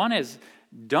 One is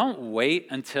don't wait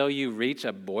until you reach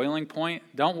a boiling point.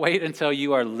 Don't wait until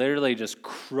you are literally just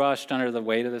crushed under the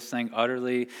weight of this thing,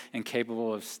 utterly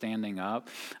incapable of standing up.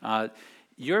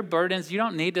 Your burdens, you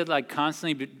don't need to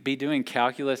constantly be doing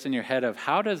calculus in your head of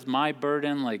how does my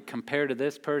burden compare to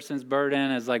this person's burden?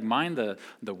 Is mine the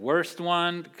worst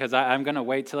one? Because I'm going to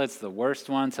wait till it's the worst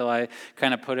one till I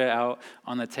kind of put it out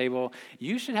on the table.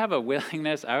 You should have a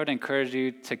willingness. I would encourage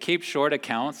you to keep short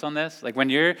accounts on this. Like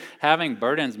when you're having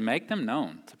burdens, make them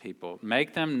known to people.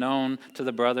 Make them known to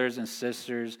the brothers and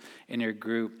sisters in your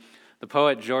group. The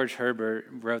poet George Herbert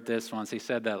wrote this once. He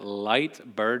said that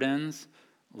light burdens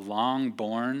long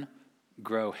borne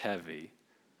grow heavy.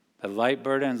 The light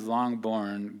burdens long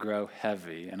borne grow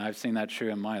heavy. And I've seen that true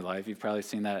in my life. You've probably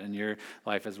seen that in your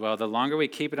life as well. The longer we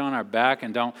keep it on our back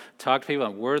and don't talk to people,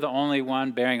 and we're the only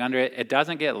one bearing under it, it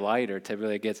doesn't get lighter.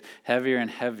 Typically, it gets heavier and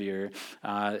heavier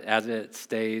as it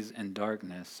stays in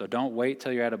darkness. So don't wait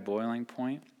till you're at a boiling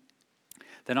point.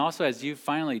 Then also, as you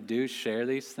finally do share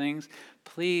these things,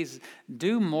 please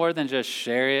do more than just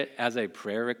share it as a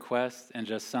prayer request in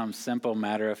just some simple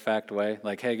matter-of-fact way.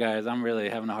 Like, hey guys, I'm really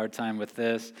having a hard time with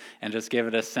this, and just give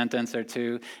it a sentence or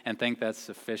two and think that's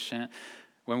sufficient.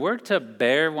 When we're to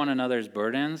bear one another's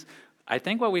burdens, I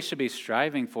think what we should be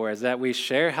striving for is that we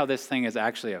share how this thing is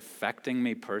actually affecting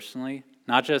me personally.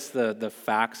 Not just the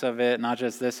facts of it, not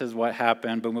just this is what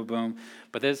happened, boom, boom, boom,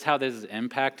 but this is how this is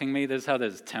impacting me, this is how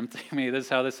this is tempting me, this is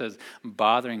how this is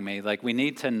bothering me. Like, we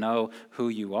need to know who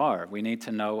you are. We need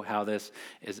to know how this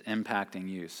is impacting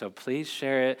you. So please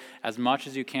share it as much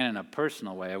as you can in a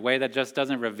personal way, a way that just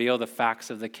doesn't reveal the facts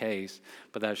of the case,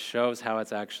 but that shows how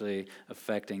it's actually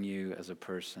affecting you as a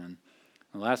person.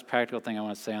 The last practical thing I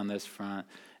want to say on this front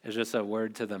is just a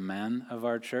word to the men of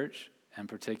our church. In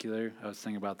particular, I was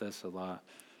thinking about this a lot.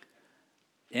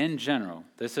 In general,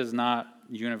 this is not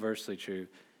universally true.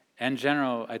 In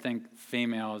general, I think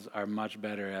females are much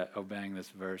better at obeying this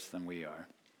verse than we are.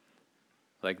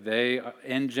 Like, they,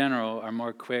 in general, are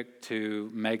more quick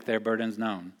to make their burdens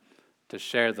known, to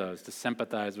share those, to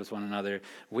sympathize with one another.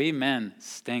 We men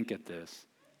stink at this.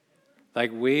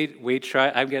 Like, we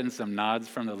try. I'm getting some nods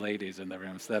from the ladies in the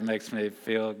room, so that makes me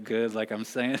feel good, like I'm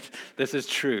saying this is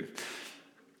truth.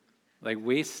 Like,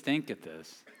 we stink at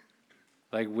this.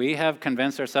 Like, we have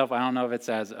convinced ourselves, I don't know if it's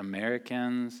as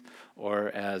Americans or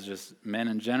as just men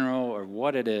in general or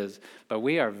what it is, but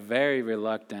we are very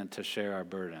reluctant to share our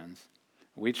burdens.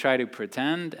 We try to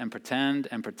pretend and pretend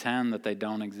and pretend that they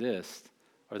don't exist,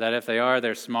 or that if they are,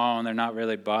 they're small and they're not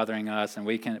really bothering us, and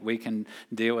we can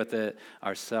deal with it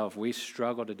ourselves. We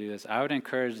struggle to do this. I would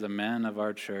encourage the men of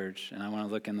our church, and I want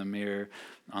to look in the mirror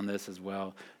on this as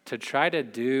well, to try to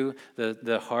do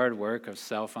the hard work of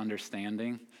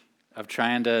self-understanding, of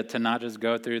trying to not just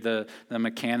go through the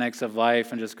mechanics of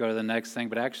life and just go to the next thing,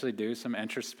 but actually do some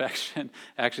introspection,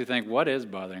 actually think, what is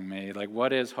bothering me? Like,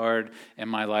 what is hard in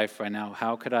my life right now?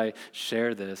 How could I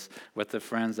share this with the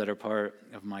friends that are part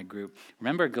of my group?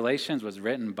 Remember, Galatians was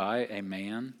written by a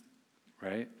man,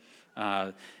 right?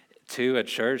 To a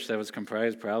church that was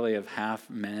comprised probably of half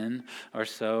men or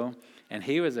so. And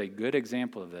he was a good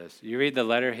example of this. You read the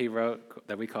letter he wrote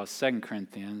that we call 2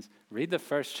 Corinthians, read the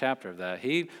first chapter of that.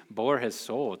 He bore his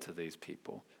soul to these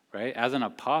people, right? As an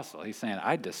apostle, he's saying,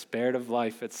 I despaired of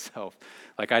life itself.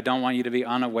 Like, I don't want you to be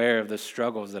unaware of the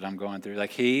struggles that I'm going through.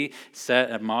 Like, he set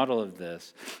a model of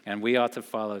this, and we ought to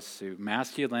follow suit.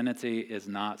 Masculinity is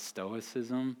not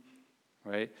stoicism,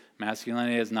 right?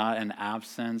 Masculinity is not an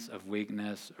absence of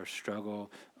weakness or struggle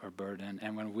or burden.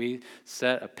 And when we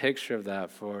set a picture of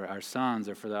that for our sons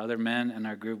or for the other men in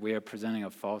our group, we are presenting a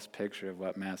false picture of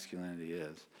what masculinity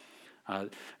is.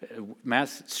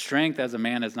 Strength as a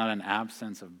man is not an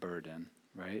absence of burden,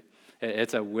 right?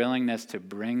 It's a willingness to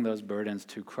bring those burdens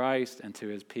to Christ and to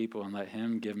his people and let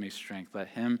him give me strength, let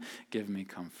him give me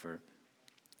comfort.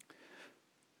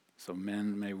 So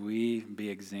men, may we be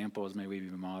examples, may we be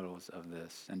models of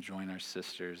this and join our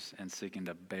sisters in seeking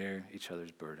to bear each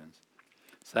other's burdens.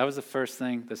 So that was the first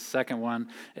thing. The second one,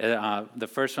 the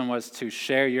first one was to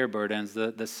share your burdens.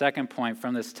 The second point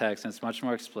from this text, and it's much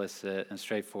more explicit and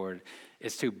straightforward,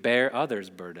 is to bear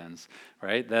others' burdens,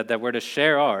 right? That we're to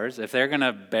share ours. If they're going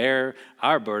to bear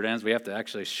our burdens, we have to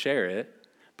actually share it.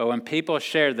 But when people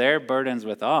share their burdens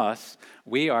with us,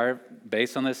 we are,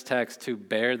 based on this text, to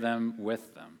bear them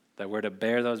with them. That we're to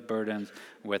bear those burdens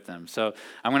with them. So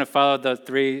I'm going to follow the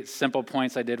 3 simple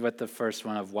points I did with the first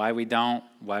one of why we don't,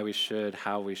 why we should,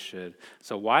 how we should.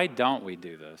 So why don't we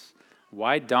do this?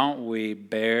 Why don't we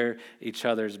bear each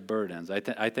other's burdens?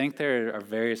 I think there are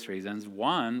various reasons.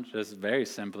 One, just very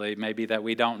simply, maybe that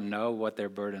we don't know what their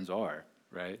burdens are,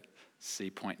 right?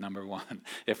 See point number 1.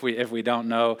 If we don't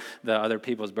know the other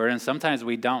people's burdens, sometimes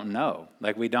we don't know.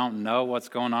 Like, we don't know what's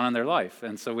going on in their life.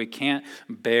 And so we can't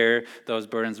bear those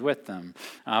burdens with them.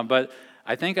 But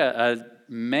I think a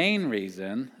main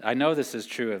reason, I know this is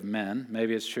true of men,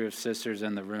 maybe it's true of sisters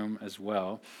in the room as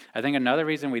well. I think another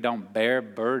reason we don't bear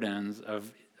burdens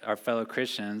of our fellow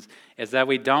Christians is that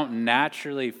we don't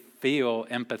naturally feel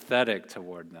empathetic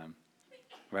toward them.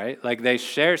 Right? Like, they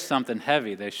share something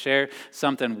heavy. They share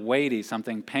something weighty,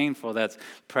 something painful that's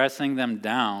pressing them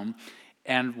down.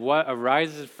 And what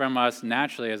arises from us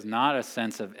naturally is not a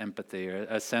sense of empathy or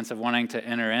a sense of wanting to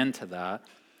enter into that.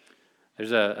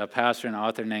 There's a pastor and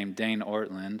author named Dane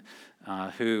Ortland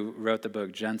who wrote the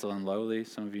book Gentle and Lowly.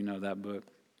 Some of you know that book.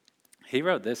 He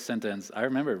wrote this sentence. I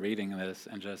remember reading this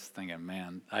and just thinking,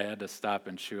 man, I had to stop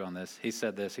and chew on this. He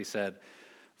said this. He said,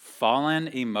 fallen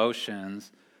emotions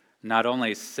not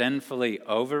only sinfully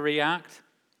overreact,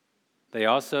 they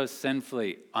also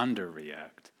sinfully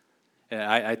underreact.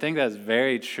 I think that's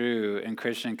very true in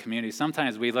Christian communities.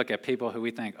 Sometimes we look at people who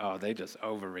we think, oh, they just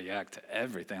overreact to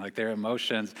everything. Like their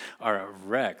emotions are a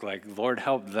wreck. Like, Lord,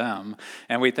 help them.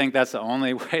 And we think that's the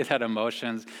only way that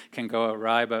emotions can go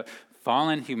awry. But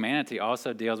fallen humanity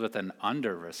also deals with an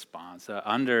under-response,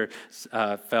 an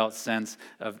felt sense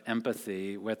of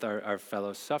empathy with our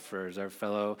fellow sufferers, our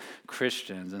fellow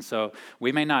Christians. And so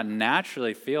we may not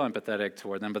naturally feel empathetic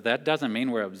toward them, but that doesn't mean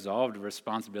we're absolved of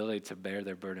responsibility to bear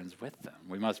their burdens with them.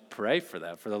 We must pray for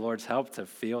that, for the Lord's help to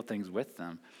feel things with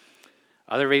them.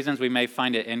 Other reasons we may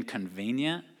find it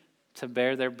inconvenient to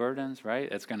bear their burdens, right?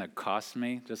 It's going to cost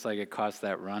me, just like it cost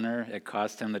that runner. It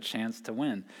cost him the chance to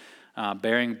win.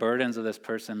 Bearing burdens of this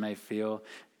person may feel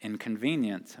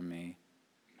inconvenient to me.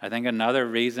 I think another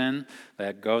reason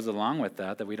that goes along with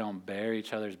that we don't bear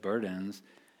each other's burdens,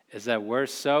 is that we're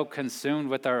so consumed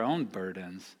with our own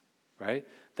burdens, right?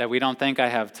 That we don't think I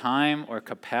have time or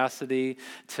capacity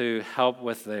to help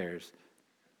with theirs.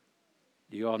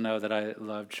 You all know that I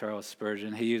love Charles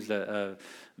Spurgeon. He used a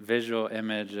visual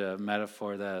image, a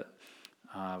metaphor that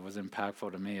was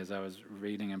impactful to me as I was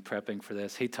reading and prepping for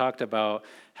this. He talked about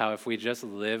how if we just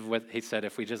live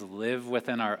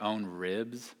within our own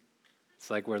ribs, it's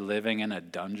like we're living in a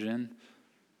dungeon.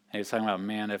 And he was talking about,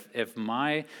 man, if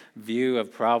my view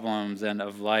of problems and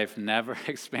of life never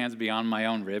expands beyond my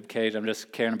own rib cage, I'm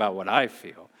just caring about what I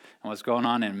feel and what's going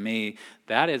on in me,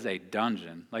 that is a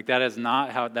dungeon. Like that's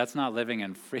not living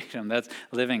in freedom. That's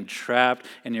living trapped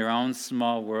in your own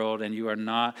small world, and you are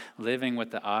not living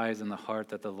with the eyes and the heart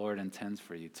that the Lord intends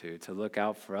for you to look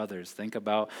out for others. Think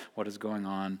about what is going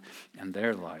on in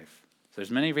their life. So there's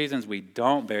many reasons we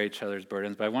don't bear each other's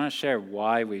burdens, but I want to share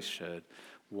why we should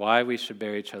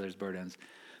bear each other's burdens.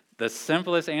 The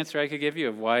simplest answer I could give you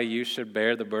of why you should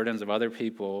bear the burdens of other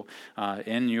people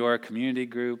in your community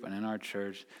group and in our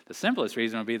church, the simplest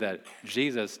reason would be that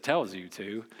Jesus tells you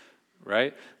to,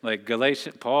 right? Like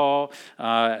Paul,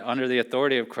 under the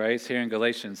authority of Christ here in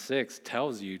Galatians 6,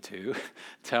 tells you to,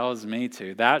 tells me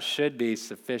to. That should be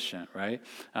sufficient, right?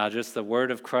 Just the word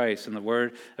of Christ and the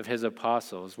word of his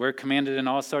apostles. We're commanded in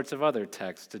all sorts of other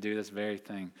texts to do this very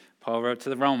thing. Paul wrote to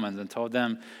the Romans and told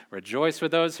them, rejoice with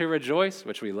those who rejoice,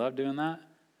 which we love doing that.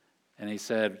 And he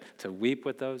said to weep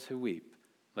with those who weep.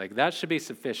 Like that should be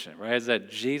sufficient, right? Is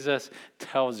that Jesus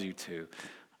tells you to.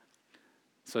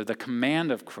 So the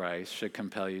command of Christ should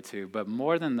compel you to. But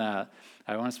more than that,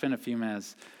 I want to spend a few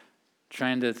minutes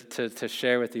trying to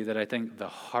share with you that I think the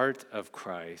heart of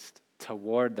Christ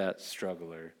toward that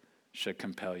struggler should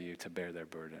compel you to bear their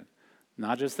burden.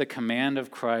 Not just the command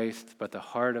of Christ, but the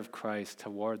heart of Christ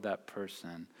toward that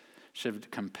person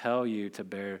should compel you to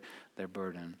bear their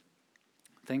burden.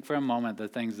 Think for a moment the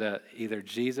things that either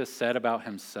Jesus said about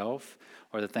himself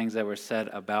or the things that were said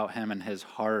about him and his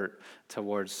heart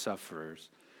towards sufferers,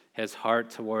 his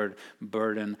heart toward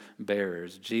burden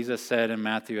bearers. Jesus said in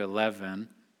Matthew 11,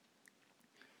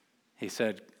 he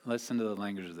said, listen to the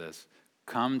language of this,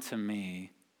 come to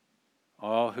me,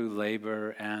 all who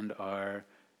labor and are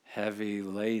heavy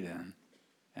laden,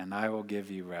 and I will give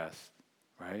you rest,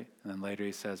 right? And then later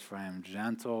he says, for I am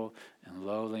gentle and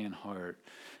lowly in heart,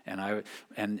 and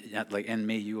like in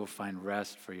me you will find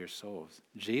rest for your souls.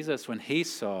 Jesus, when he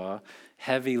saw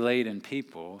heavy laden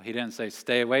people, he didn't say,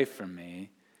 stay away from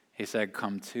me. He said,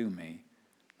 come to me.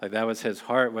 Like that was his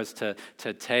heart, was to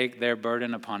take their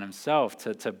burden upon himself,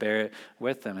 to bear it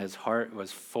with them. His heart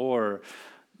was for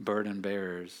burden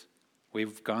bearers.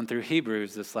 We've gone through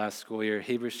Hebrews this last school year.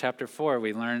 Hebrews chapter 4,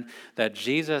 we learned that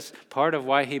Jesus, part of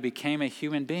why he became a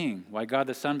human being, why God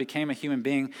the Son became a human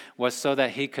being, was so that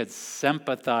he could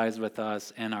sympathize with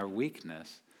us in our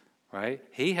weakness, right?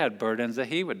 He had burdens that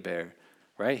he would bear,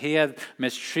 right? He had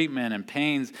mistreatment and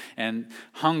pains and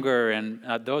hunger and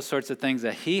those sorts of things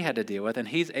that he had to deal with, and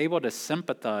he's able to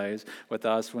sympathize with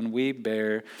us when we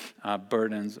bear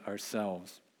burdens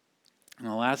ourselves. And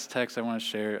the last text I want to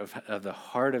share of the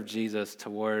heart of Jesus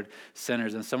toward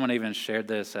sinners, and someone even shared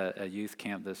this at youth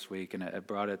camp this week, and it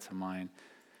brought it to mind.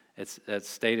 It's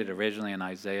stated originally in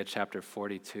Isaiah chapter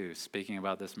 42, speaking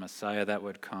about this Messiah that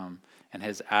would come and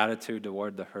his attitude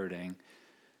toward the hurting.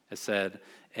 It said,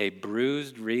 a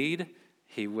bruised reed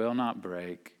he will not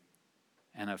break,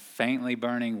 and a faintly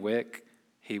burning wick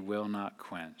he will not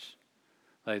quench.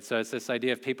 Like, so it's this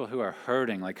idea of people who are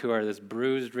hurting, like who are this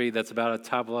bruised reed that's about to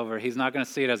topple over. He's not going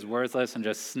to see it as worthless and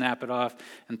just snap it off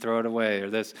and throw it away.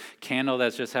 Or this candle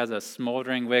that just has a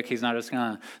smoldering wick, he's not just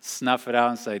going to snuff it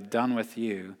out and say, done with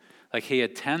you. Like he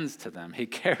attends to them. He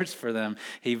cares for them.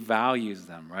 He values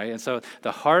them, right? And so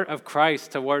the heart of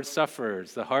Christ towards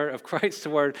sufferers, the heart of Christ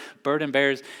toward burden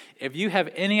bearers, if you have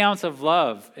any ounce of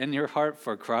love in your heart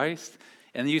for Christ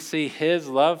and you see his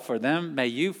love for them, may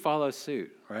you follow suit,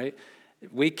 right?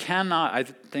 We cannot, I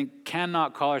think,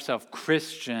 call ourselves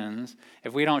Christians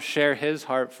if we don't share his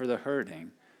heart for the hurting,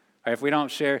 or if we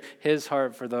don't share his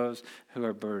heart for those who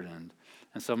are burdened.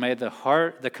 And so may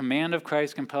the command of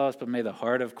Christ compel us, but may the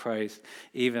heart of Christ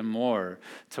even more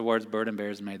towards burden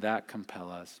bearers, may that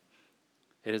compel us.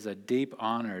 It is a deep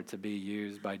honor to be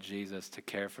used by Jesus to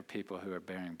care for people who are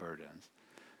bearing burdens.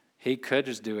 He could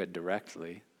just do it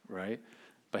directly, right?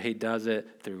 But he does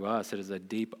it through us. It is a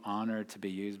deep honor to be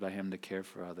used by him to care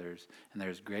for others. And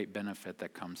there's great benefit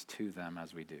that comes to them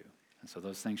as we do. And so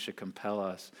those things should compel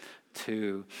us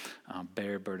to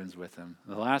bear burdens with him.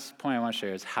 The last point I want to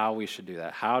share is how we should do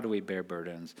that. How do we bear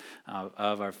burdens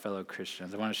of our fellow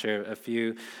Christians? I want to share a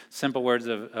few simple words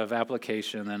of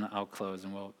application, then I'll close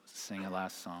and we'll sing a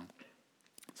last song.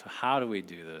 So how do we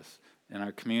do this? In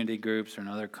our community groups or in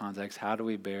other contexts, how do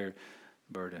we bear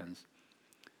burdens?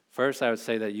 First, I would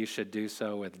say that you should do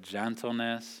so with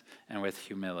gentleness and with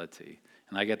humility.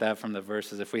 And I get that from the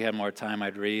verses. If we had more time,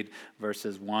 I'd read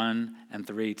verses 1 and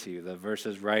 3 to you, the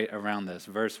verses right around this.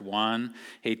 Verse 1,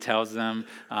 he tells them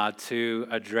to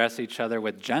address each other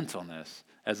with gentleness.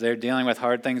 As they're dealing with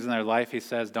hard things in their life, he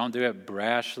says, don't do it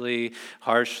brashly,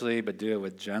 harshly, but do it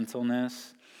with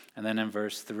gentleness. And then in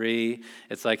verse 3,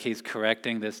 it's like he's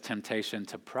correcting this temptation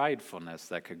to pridefulness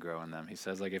that could grow in them. He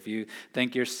says, like, if you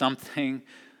think you're something...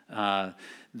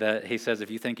 that he says,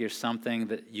 if you think you're something,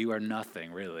 that you are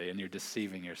nothing, really, and you're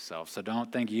deceiving yourself. So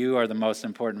don't think you are the most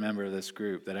important member of this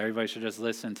group, that everybody should just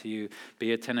listen to you,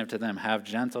 be attentive to them, have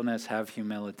gentleness, have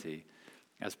humility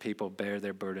as people bear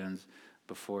their burdens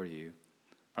before you.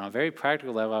 On a very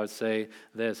practical level, I would say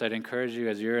this. I'd encourage you,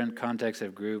 as you're in context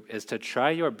of group, is to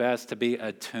try your best to be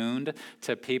attuned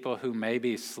to people who may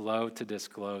be slow to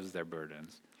disclose their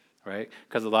burdens. Right?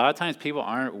 Because a lot of times people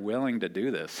aren't willing to do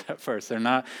this at first. They're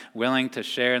not willing to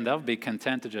share, and they'll be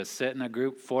content to just sit in a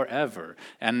group forever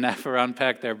and never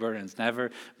unpack their burdens,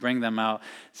 never bring them out.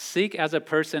 Seek as a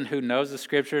person who knows the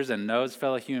scriptures and knows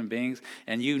fellow human beings,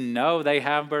 and you know they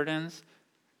have burdens.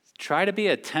 Try to be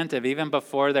attentive even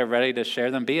before they're ready to share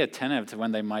them. Be attentive to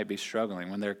when they might be struggling,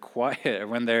 when they're quiet or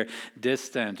when they're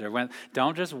distant, or when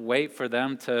don't just wait for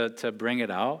them to bring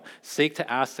it out. Seek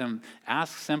to ask them,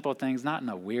 ask simple things, not in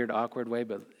a weird, awkward way,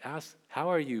 but ask, how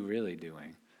are you really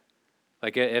doing?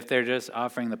 Like if they're just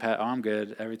offering the pat, oh, I'm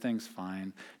good, everything's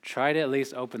fine. Try to at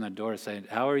least open the door and say,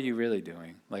 how are you really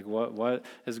doing? Like what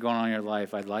is going on in your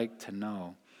life? I'd like to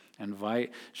know.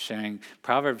 Invite sharing.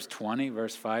 Proverbs 20,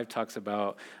 verse 5 talks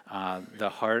about the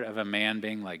heart of a man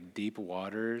being like deep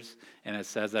waters, and it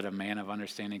says that a man of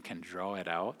understanding can draw it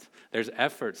out. There's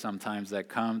effort sometimes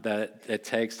that it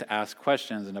takes to ask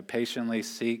questions and to patiently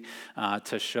seek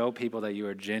to show people that you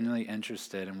are genuinely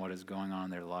interested in what is going on in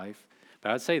their life. But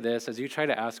I would say this, as you try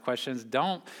to ask questions,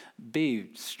 don't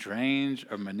be strange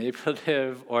or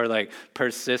manipulative or like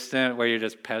persistent where you're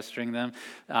just pestering them.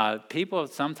 People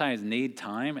sometimes need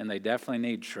time, and they definitely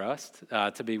need trust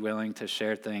to be willing to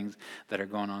share things that are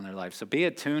going on in their life. So be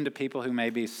attuned to people who may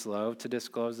be slow to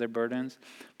disclose their burdens.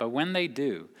 But when they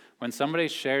do, when somebody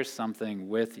shares something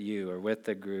with you or with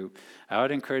the group, I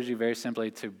would encourage you very simply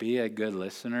to be a good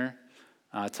listener.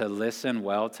 To listen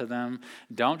well to them.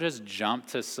 Don't just jump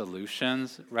to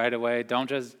solutions right away.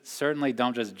 Certainly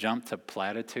don't just jump to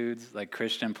platitudes, like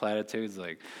Christian platitudes,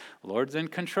 like, Lord's in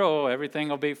control, everything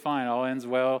will be fine, all ends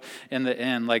well in the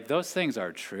end. Like, those things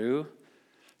are true,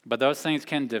 but those things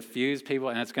can diffuse people,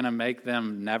 and it's going to make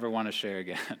them never want to share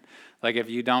again. Like, if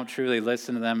you don't truly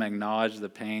listen to them, acknowledge the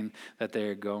pain that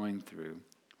they're going through,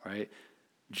 right?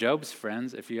 Job's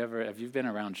friends, if you've been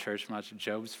around church much,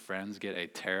 Job's friends get a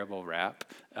terrible rap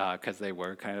because they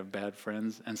were kind of bad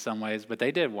friends in some ways, but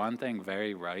they did one thing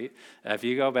very right. If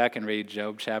you go back and read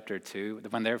Job chapter 2,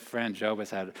 when their friend Job has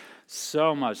had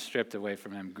so much stripped away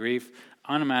from him, grief,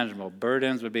 unimaginable,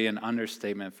 burdens would be an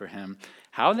understatement for him.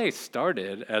 How they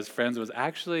started as friends was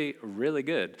actually really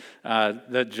good.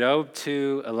 The Job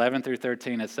 2, 11 through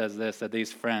 13, it says this, that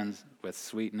these friends with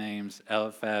sweet names,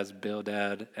 Eliphaz,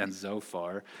 Bildad, and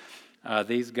Zophar,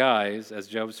 these guys, as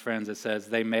Job's friends, it says,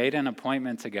 they made an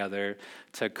appointment together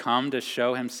to come to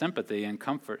show him sympathy and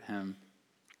comfort him.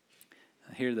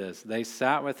 Hear this. They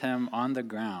sat with him on the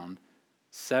ground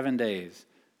 7 days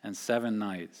and 7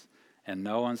 nights, and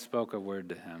no one spoke a word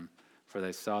to him, for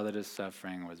they saw that his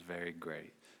suffering was very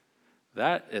great.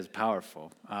 That is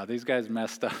powerful. These guys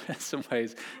messed up in some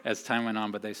ways as time went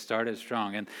on, but they started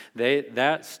strong. And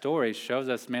that story shows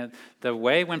us, man, the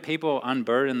way when people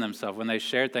unburden themselves, when they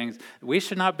share things, we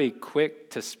should not be quick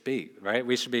to speak, right?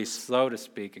 We should be slow to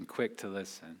speak and quick to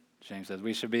listen. James says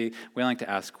we should be willing to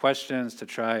ask questions, to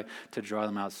try to draw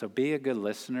them out. So be a good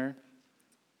listener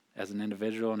as an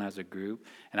individual and as a group.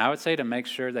 And I would say to make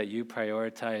sure that you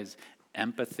prioritize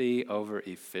empathy over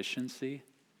efficiency.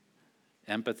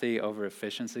 Empathy over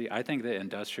efficiency. I think the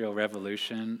Industrial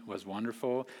Revolution was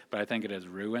wonderful, but I think it has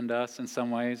ruined us in some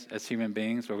ways as human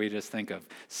beings, where we just think of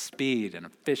speed and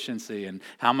efficiency and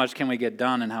how much can we get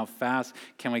done and how fast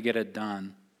can we get it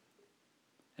done.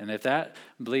 And if that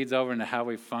bleeds over into how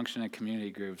we function in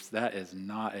community groups, that is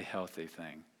not a healthy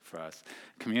thing for us.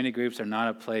 Community groups are not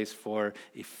a place for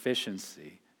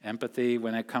efficiency. Empathy,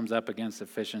 when it comes up against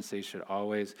efficiency, should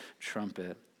always trump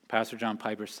it. Pastor John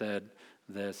Piper said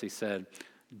this. He said,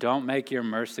 "Don't make your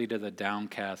mercy to the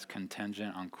downcast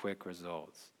contingent on quick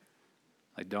results."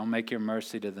 Like, don't make your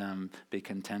mercy to them be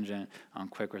contingent on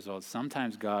quick results.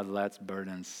 Sometimes God lets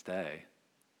burdens stay.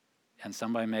 And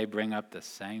somebody may bring up the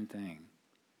same thing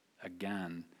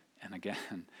again and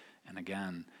again and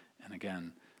again and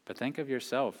again. But think of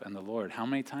yourself and the Lord. How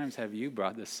many times have you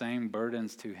brought the same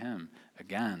burdens to him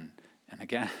again and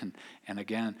again and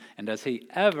again? And does he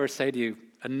ever say to you,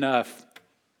 enough?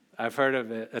 I've heard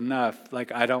of it, enough.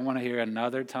 Like, I don't want to hear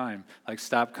another time. Like,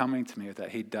 stop coming to me with that.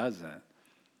 He doesn't,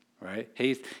 right?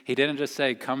 He didn't just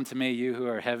say, come to me, you who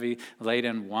are heavy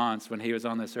laden once when he was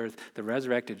on this earth. The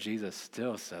resurrected Jesus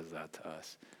still says that to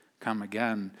us. Come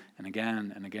again and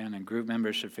again and again. And group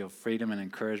members should feel freedom and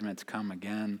encouragement to come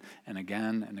again and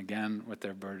again and again with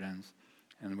their burdens.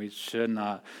 And we should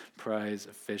not prize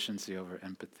efficiency over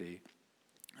empathy.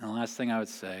 And the last thing I would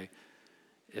say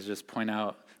is just point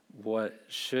out what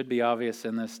should be obvious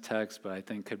in this text, but I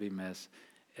think could be missed,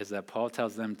 is that Paul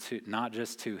tells them to not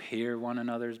just to hear one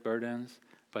another's burdens,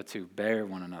 but to bear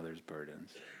one another's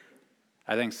burdens.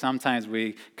 I think sometimes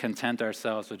we content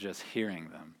ourselves with just hearing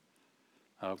them.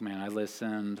 Oh man, I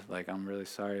listened, like I'm really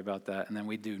sorry about that. And then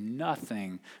we do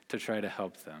nothing to try to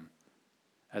help them,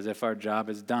 as if our job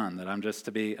is done, that I'm just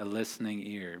to be a listening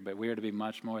ear. But we are to be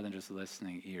much more than just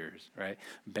listening ears, right?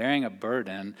 Bearing a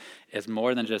burden is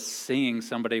more than just seeing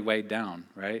somebody weighed down,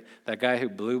 right? That guy who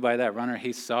blew by that runner,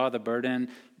 he saw the burden,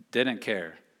 didn't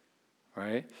care,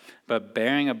 right? But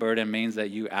bearing a burden means that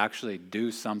you actually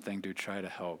do something to try to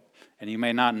help. And you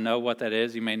may not know what that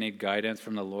is. You may need guidance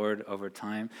from the Lord over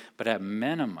time. But at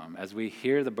minimum, as we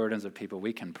hear the burdens of people,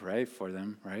 we can pray for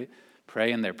them, right?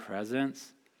 Pray in their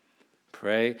presence.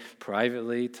 Pray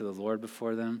privately to the Lord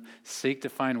before them. Seek to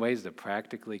find ways to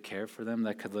practically care for them.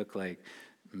 That could look like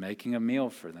making a meal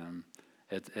for them.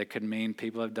 It could mean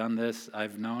people have done this.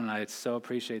 I've known, I so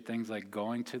appreciate things like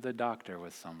going to the doctor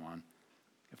with someone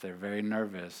if they're very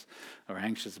nervous or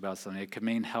anxious about something. It could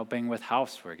mean helping with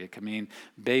housework. It could mean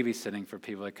babysitting for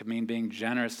people. It could mean being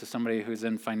generous to somebody who's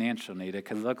in financial need. It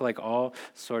could look like all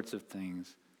sorts of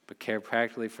things, but care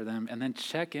practically for them and then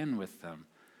check in with them.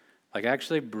 Like,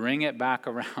 actually bring it back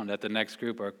around at the next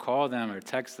group, or call them or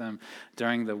text them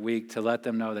during the week to let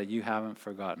them know that you haven't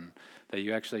forgotten, that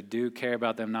you actually do care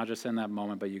about them, not just in that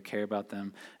moment, but you care about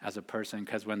them as a person.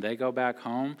 Because when they go back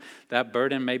home, that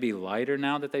burden may be lighter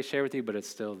now that they share with you, but it's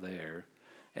still there.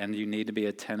 And you need to be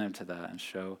attentive to that and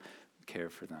show care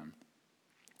for them.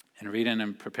 And reading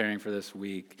and preparing for this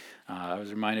week, I was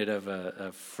reminded of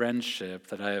a friendship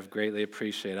that I have greatly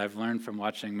appreciated. I've learned from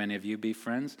watching many of you be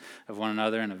friends of one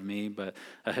another and of me, but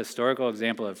a historical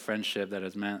example of friendship that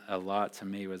has meant a lot to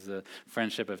me was the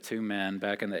friendship of two men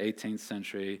back in the 18th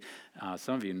century.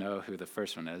 Some of you know who the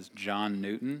first one is, John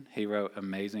Newton. He wrote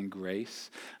Amazing Grace,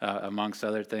 amongst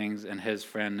other things, and his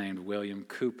friend named William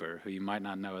Cowper, who you might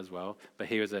not know as well, but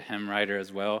he was a hymn writer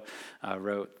as well,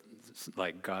 wrote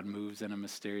like God moves in a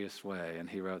mysterious way. And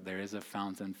he wrote, there is a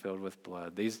fountain filled with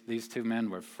blood. These two men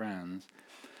were friends.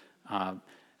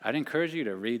 I'd encourage you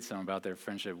to read some about their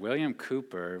friendship. William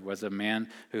Cowper was a man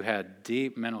who had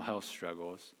deep mental health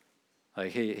struggles.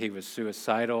 Like he was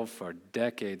suicidal for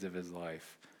decades of his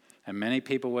life. And many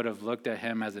people would have looked at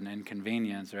him as an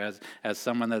inconvenience or as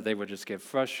someone that they would just get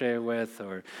frustrated with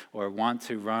or want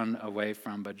to run away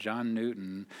from. But John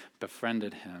Newton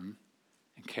befriended him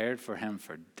and cared for him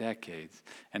for decades.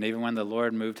 And even when the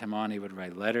Lord moved him on, he would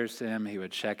write letters to him. He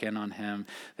would check in on him.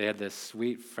 They had this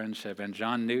sweet friendship. And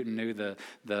John Newton knew the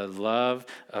love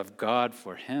of God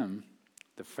for him,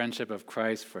 The friendship of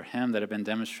Christ for him that had been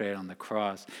demonstrated on the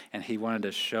cross, and he wanted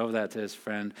to show that to his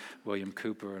friend William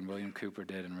Cooper, and William Cooper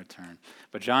did in return.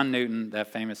 But John Newton,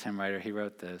 that famous hymn writer, he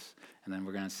wrote this, and then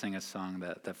we're going to sing a song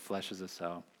that fleshes this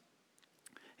out.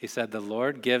 He said, "The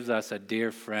Lord gives us a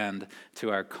dear friend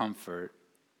to our comfort,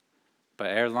 but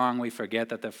ere long we forget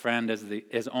that the friend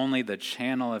is only the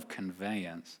channel of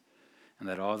conveyance, and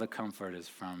that all the comfort is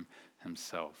from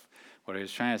himself." What he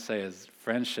was trying to say is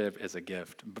friendship is a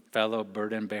gift. Fellow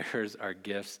burden bearers are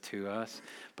gifts to us,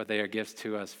 but they are gifts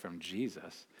to us from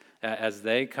Jesus. As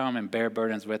they come and bear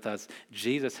burdens with us,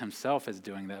 Jesus himself is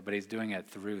doing that, but he's doing it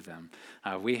through them.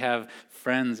 We have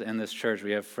friends in this church.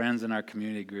 We have friends in our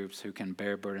community groups who can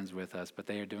bear burdens with us, but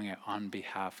they are doing it on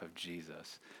behalf of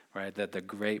Jesus, right? That the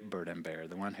great burden bearer,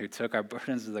 the one who took our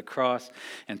burdens to the cross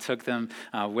and took them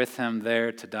with him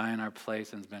there to die in our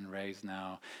place and has been raised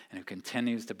now, and who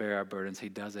continues to bear our burdens, he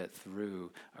does it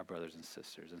through our brothers and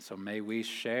sisters. And so may we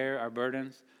share our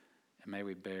burdens, and may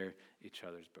we bear each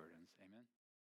other's burdens.